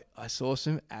because awesome. I saw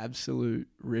some absolute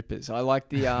rippers. I like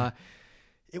the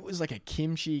it was like a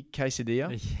kimchi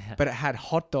quesadilla, but it had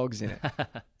hot dogs in it.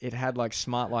 It had like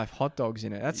Smart Life hot dogs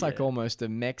in it. That's like almost a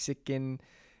Mexican,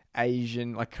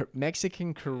 Asian, like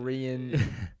Mexican, Korean,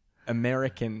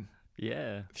 American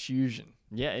fusion.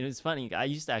 Yeah, it was funny. I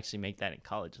used to actually make that in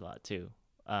college a lot too.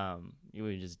 You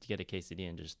would just get a quesadilla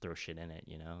and just throw shit in it,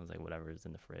 It was like whatever is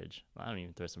in the fridge. I don't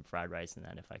even throw some fried rice in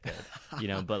that if I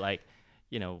could, but like,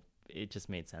 it just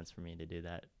made sense for me to do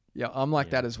that. Yeah, I'm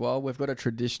like that as well. We've got a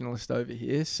traditionalist over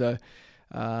here. So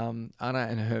Anna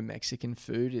and her Mexican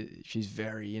food, she's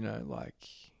very,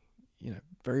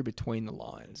 very between the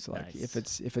lines. Like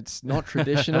nice. if it's not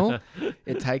traditional,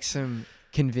 it takes some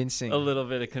convincing. A little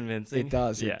bit of convincing. It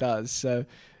does. It does. So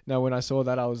no, when I saw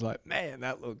that, I was like, man,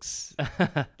 that looks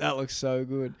so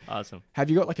good. Awesome. Have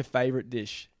you got like a favorite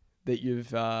dish that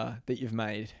you've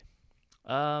made?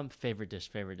 Favorite dish.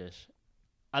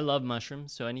 I love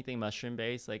mushrooms, so anything mushroom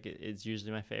based, like it's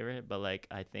usually my favorite. But like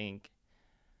I think,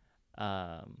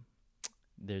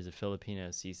 there's a Filipino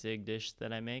sisig dish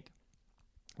that I make,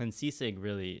 and sisig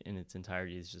really in its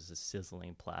entirety is just a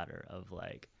sizzling platter of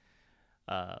like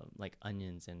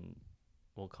onions and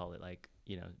we'll call it like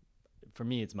for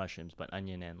me it's mushrooms, but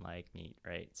onion and like meat,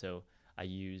 right? So I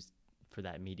use for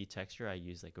that meaty texture, I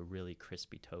use like a really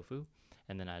crispy tofu,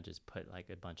 and then I just put like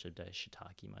a bunch of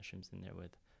shiitake mushrooms in there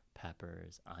with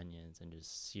peppers, onions, and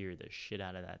just sear the shit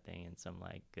out of that thing in some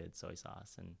like good soy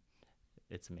sauce, and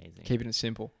it's amazing. Keeping it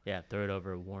simple. Yeah, throw it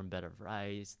over a warm bed of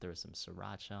rice, throw some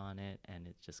sriracha on it, and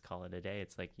it just call it a day.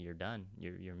 It's like you're done.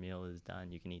 Your meal is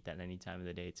done. You can eat that any time of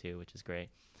the day too, which is great.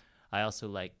 I also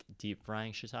like deep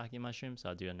frying shiitake mushrooms, so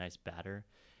I'll do a nice batter,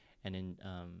 and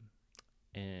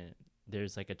then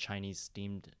there's like a Chinese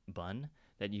steamed bun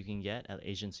that you can get at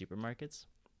Asian supermarkets.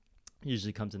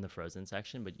 Usually comes in the frozen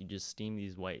section, but you just steam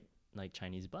these white like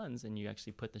Chinese buns, and you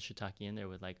actually put the shiitake in there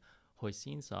with like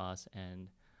hoisin sauce and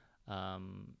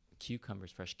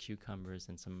cucumbers, fresh cucumbers,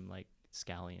 and some like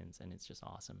scallions, and it's just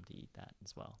awesome to eat that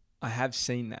as well. I have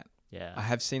seen that. Yeah, I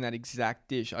have seen that exact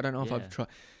dish. I don't know if I've tried.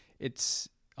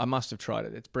 I must have tried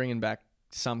it. It's bringing back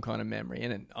some kind of memory,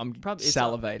 and I'm probably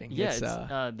salivating.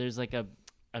 There's like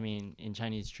in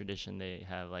Chinese tradition they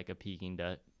have like a Peking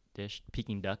duck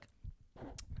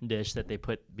dish that they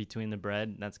put between the bread,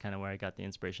 and that's kind of where I got the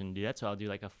inspiration to do that. So I'll do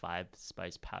like a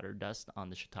 5-spice powder dust on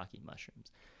the shiitake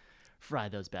mushrooms, fry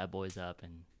those bad boys up,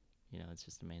 and it's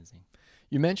just amazing.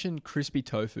 You mentioned crispy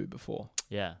tofu before.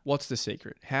 Yeah. What's the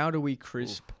secret? How do we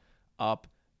crisp up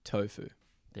tofu?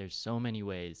 There's so many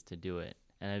ways to do it.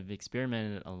 And I've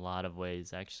experimented a lot of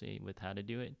ways, actually, with how to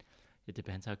do it. It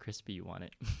depends how crispy you want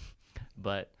it.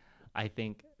 But I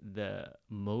think the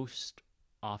most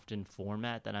often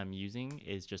format that I'm using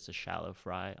is just a shallow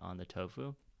fry on the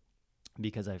tofu,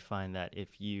 because I find that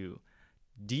if you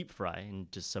deep fry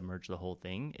and just submerge the whole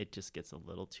thing, it just gets a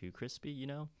little too crispy,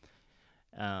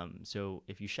 So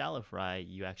if you shallow fry,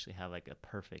 you actually have like a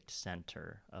perfect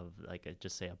center of like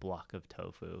just say a block of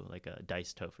tofu, like a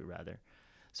diced tofu rather.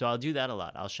 So I'll do that a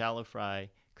lot. I'll shallow fry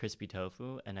crispy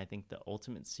tofu, and I think the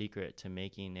ultimate secret to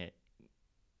making it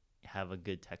have a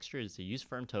good texture is to use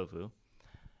firm tofu.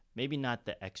 Maybe not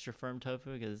the extra firm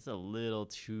tofu, because it's a little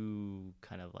too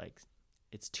kind of like,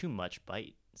 it's too much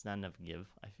bite. It's not enough give,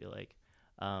 I feel like.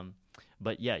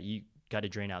 But yeah, you got to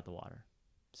drain out the water.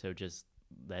 So just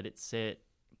let it sit,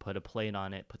 put a plate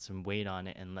on it, put some weight on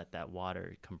it, and let that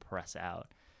water compress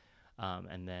out.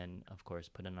 And then, of course,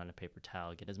 put it on a paper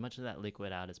towel, get as much of that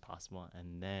liquid out as possible,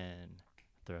 and then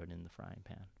throw it in the frying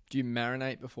pan. Do you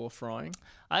marinate before frying?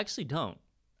 I actually don't.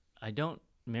 I don't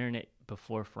marinate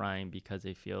before frying, because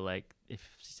I feel like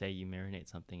if, say, you marinate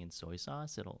something in soy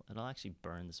sauce, it'll actually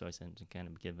burn the soy sauce and kind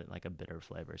of give it like a bitter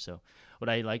flavor. So what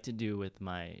I like to do with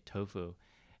my tofu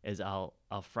is I'll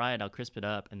fry it, I'll crisp it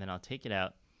up, and then I'll take it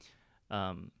out.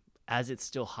 As it's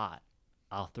still hot,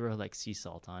 I'll throw like sea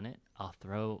salt on it. I'll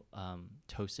throw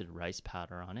toasted rice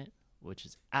powder on it, which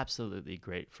is absolutely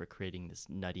great for creating this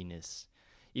nuttiness.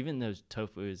 Even though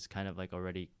tofu is kind of like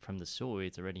already from the soy,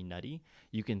 it's already nutty.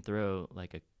 You can throw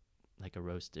like a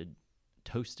roasted,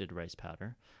 toasted rice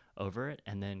powder over it,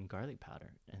 and then garlic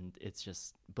powder, and it's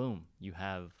just boom. You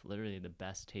have literally the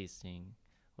best tasting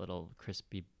little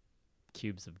crispy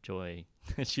cubes of joy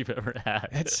that you've ever had.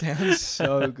 It sounds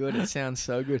so good. It sounds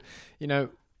so good. Now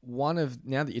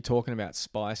that you're talking about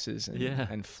spices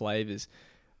and flavors,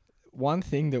 one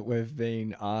thing that we've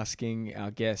been asking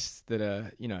our guests that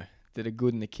are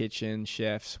good in the kitchen,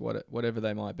 chefs, whatever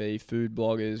they might be, food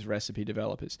bloggers, recipe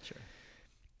developers. Sure.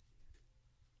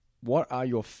 What are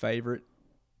your favorite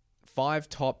 5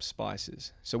 top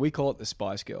spices? So we call it the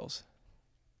Spice Girls.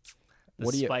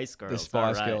 Spice Girls. The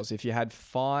Spice Girls. If you had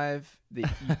 5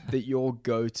 that your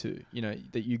go-to,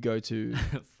 that you go to.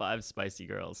 5 spicy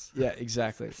girls. Yeah,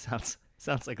 exactly.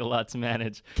 Sounds like a lot to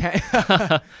manage.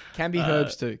 Can be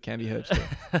herbs too.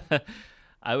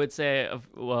 I would say,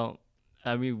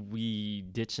 we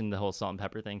ditching the whole salt and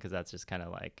pepper thing, because that's just kind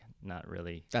of like not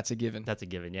really. That's a given.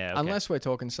 Yeah. Okay. Unless we're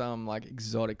talking some like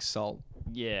exotic salt.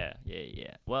 Yeah.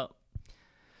 Well.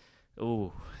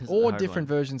 Ooh. Or different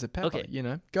versions of pepper.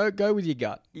 Okay. Go with your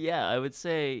gut. Yeah, I would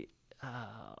say. Oh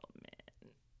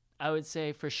man. I would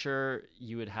say for sure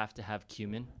you would have to have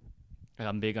cumin.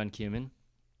 I'm big on cumin.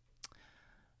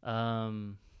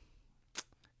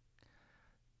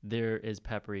 There is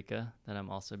paprika that I'm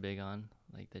also big on.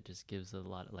 Like that just gives a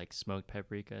lot of like smoked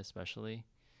paprika, especially.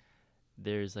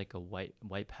 There's like a white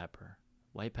pepper.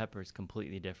 White pepper is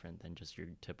completely different than just your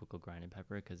typical grinded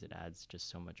pepper, because it adds just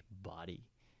so much body,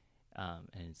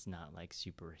 and it's not like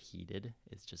super heated.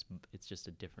 It's just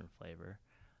a different flavor.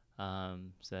 So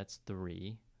that's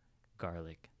 3.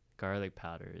 Garlic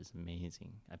powder is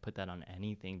amazing. I put that on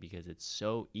anything because it's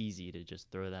so easy to just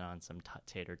throw that on some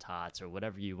tater tots or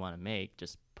whatever you want to make.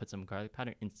 Just put some garlic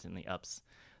powder, instantly ups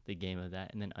the game of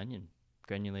that. And then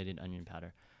granulated onion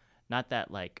powder. Not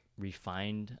that like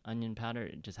refined onion powder.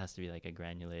 It just has to be like a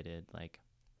granulated, like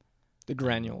the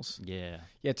granules. Yeah,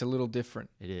 it's a little different.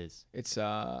 It is. It's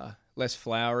less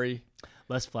floury.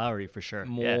 Less floury for sure.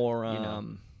 More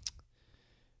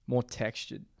more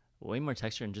textured. Way more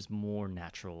texture and just more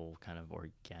natural kind of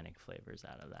organic flavors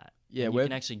out of that. Yeah, and you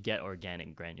can actually get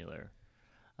organic granular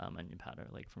onion powder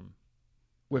like from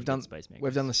spice makers.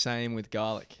 We've done the same with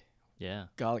garlic. Yeah,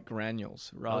 garlic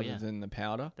granules rather than the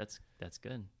powder. That's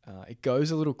good. It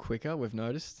goes a little quicker. We've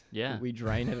noticed. Yeah, we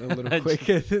drain it a little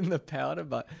quicker than the powder,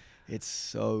 but it's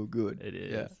so good. It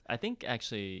is. Yeah. I think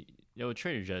actually,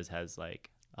 Trader Joe's has like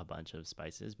a bunch of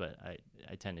spices, but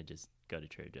I tend to just go to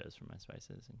Trader Joe's for my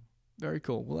spices. Very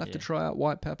cool. We'll have to try out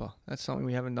white pepper. That's something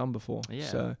we haven't done before. Yeah,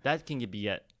 so that can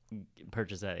be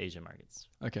purchased at Asian markets.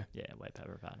 Okay. Yeah, white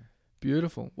pepper powder.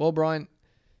 Beautiful. Well, Brian,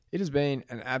 it has been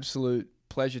an absolute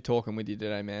pleasure talking with you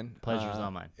today, man. Pleasure's all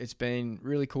mine. It's been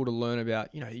really cool to learn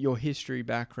about your history,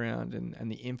 background,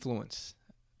 and the influence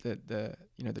that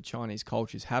the Chinese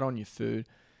culture's had on your food,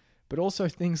 but also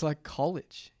things like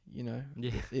college.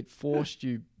 It forced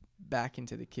you back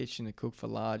into the kitchen to cook for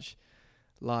large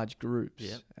groups.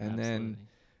 Yep, and absolutely.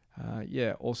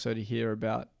 then also to hear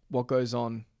about what goes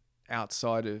on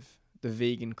outside of the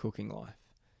vegan cooking life.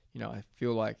 I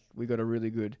feel like we got a really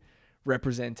good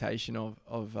representation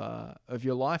of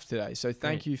your life today. So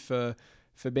thank you for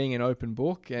being an open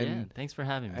book and thanks for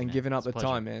having me and man. giving up It's a the pleasure.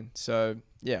 time, man. So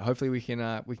yeah, hopefully we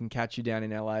can catch you down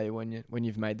in LA when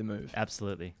you've made the move.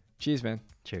 Absolutely. Cheers, man.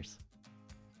 Cheers.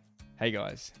 Hey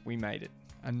guys, we made it.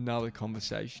 Another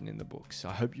conversation in the books.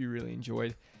 I hope you really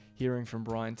enjoyed hearing from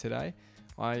Brian today.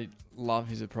 I love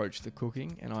his approach to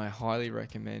cooking, and I highly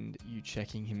recommend you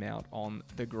checking him out on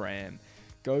the gram.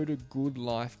 Go to Good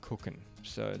Life Cooking.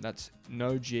 So that's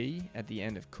no G at the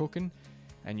end of cooking,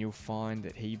 and you'll find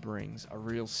that he brings a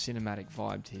real cinematic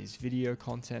vibe to his video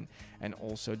content and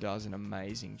also does an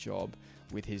amazing job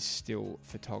with his still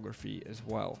photography as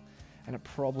well. And it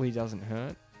probably doesn't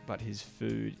hurt, but his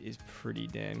food is pretty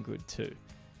damn good too.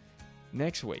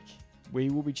 Next week, we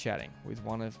will be chatting with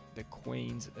one of the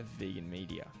queens of vegan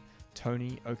media,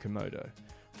 Tony Okamoto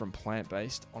from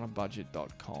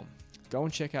plantbasedonabudget.com. Go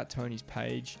and check out Tony's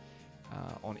page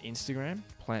on Instagram,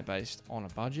 Plantbased on a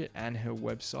Budget, and her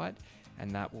website,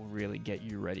 and that will really get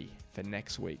you ready for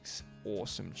next week's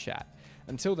awesome chat.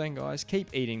 Until then, guys,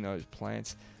 keep eating those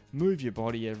plants, move your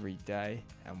body every day,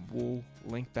 and we'll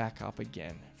link back up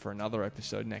again for another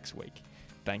episode next week.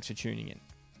 Thanks for tuning in.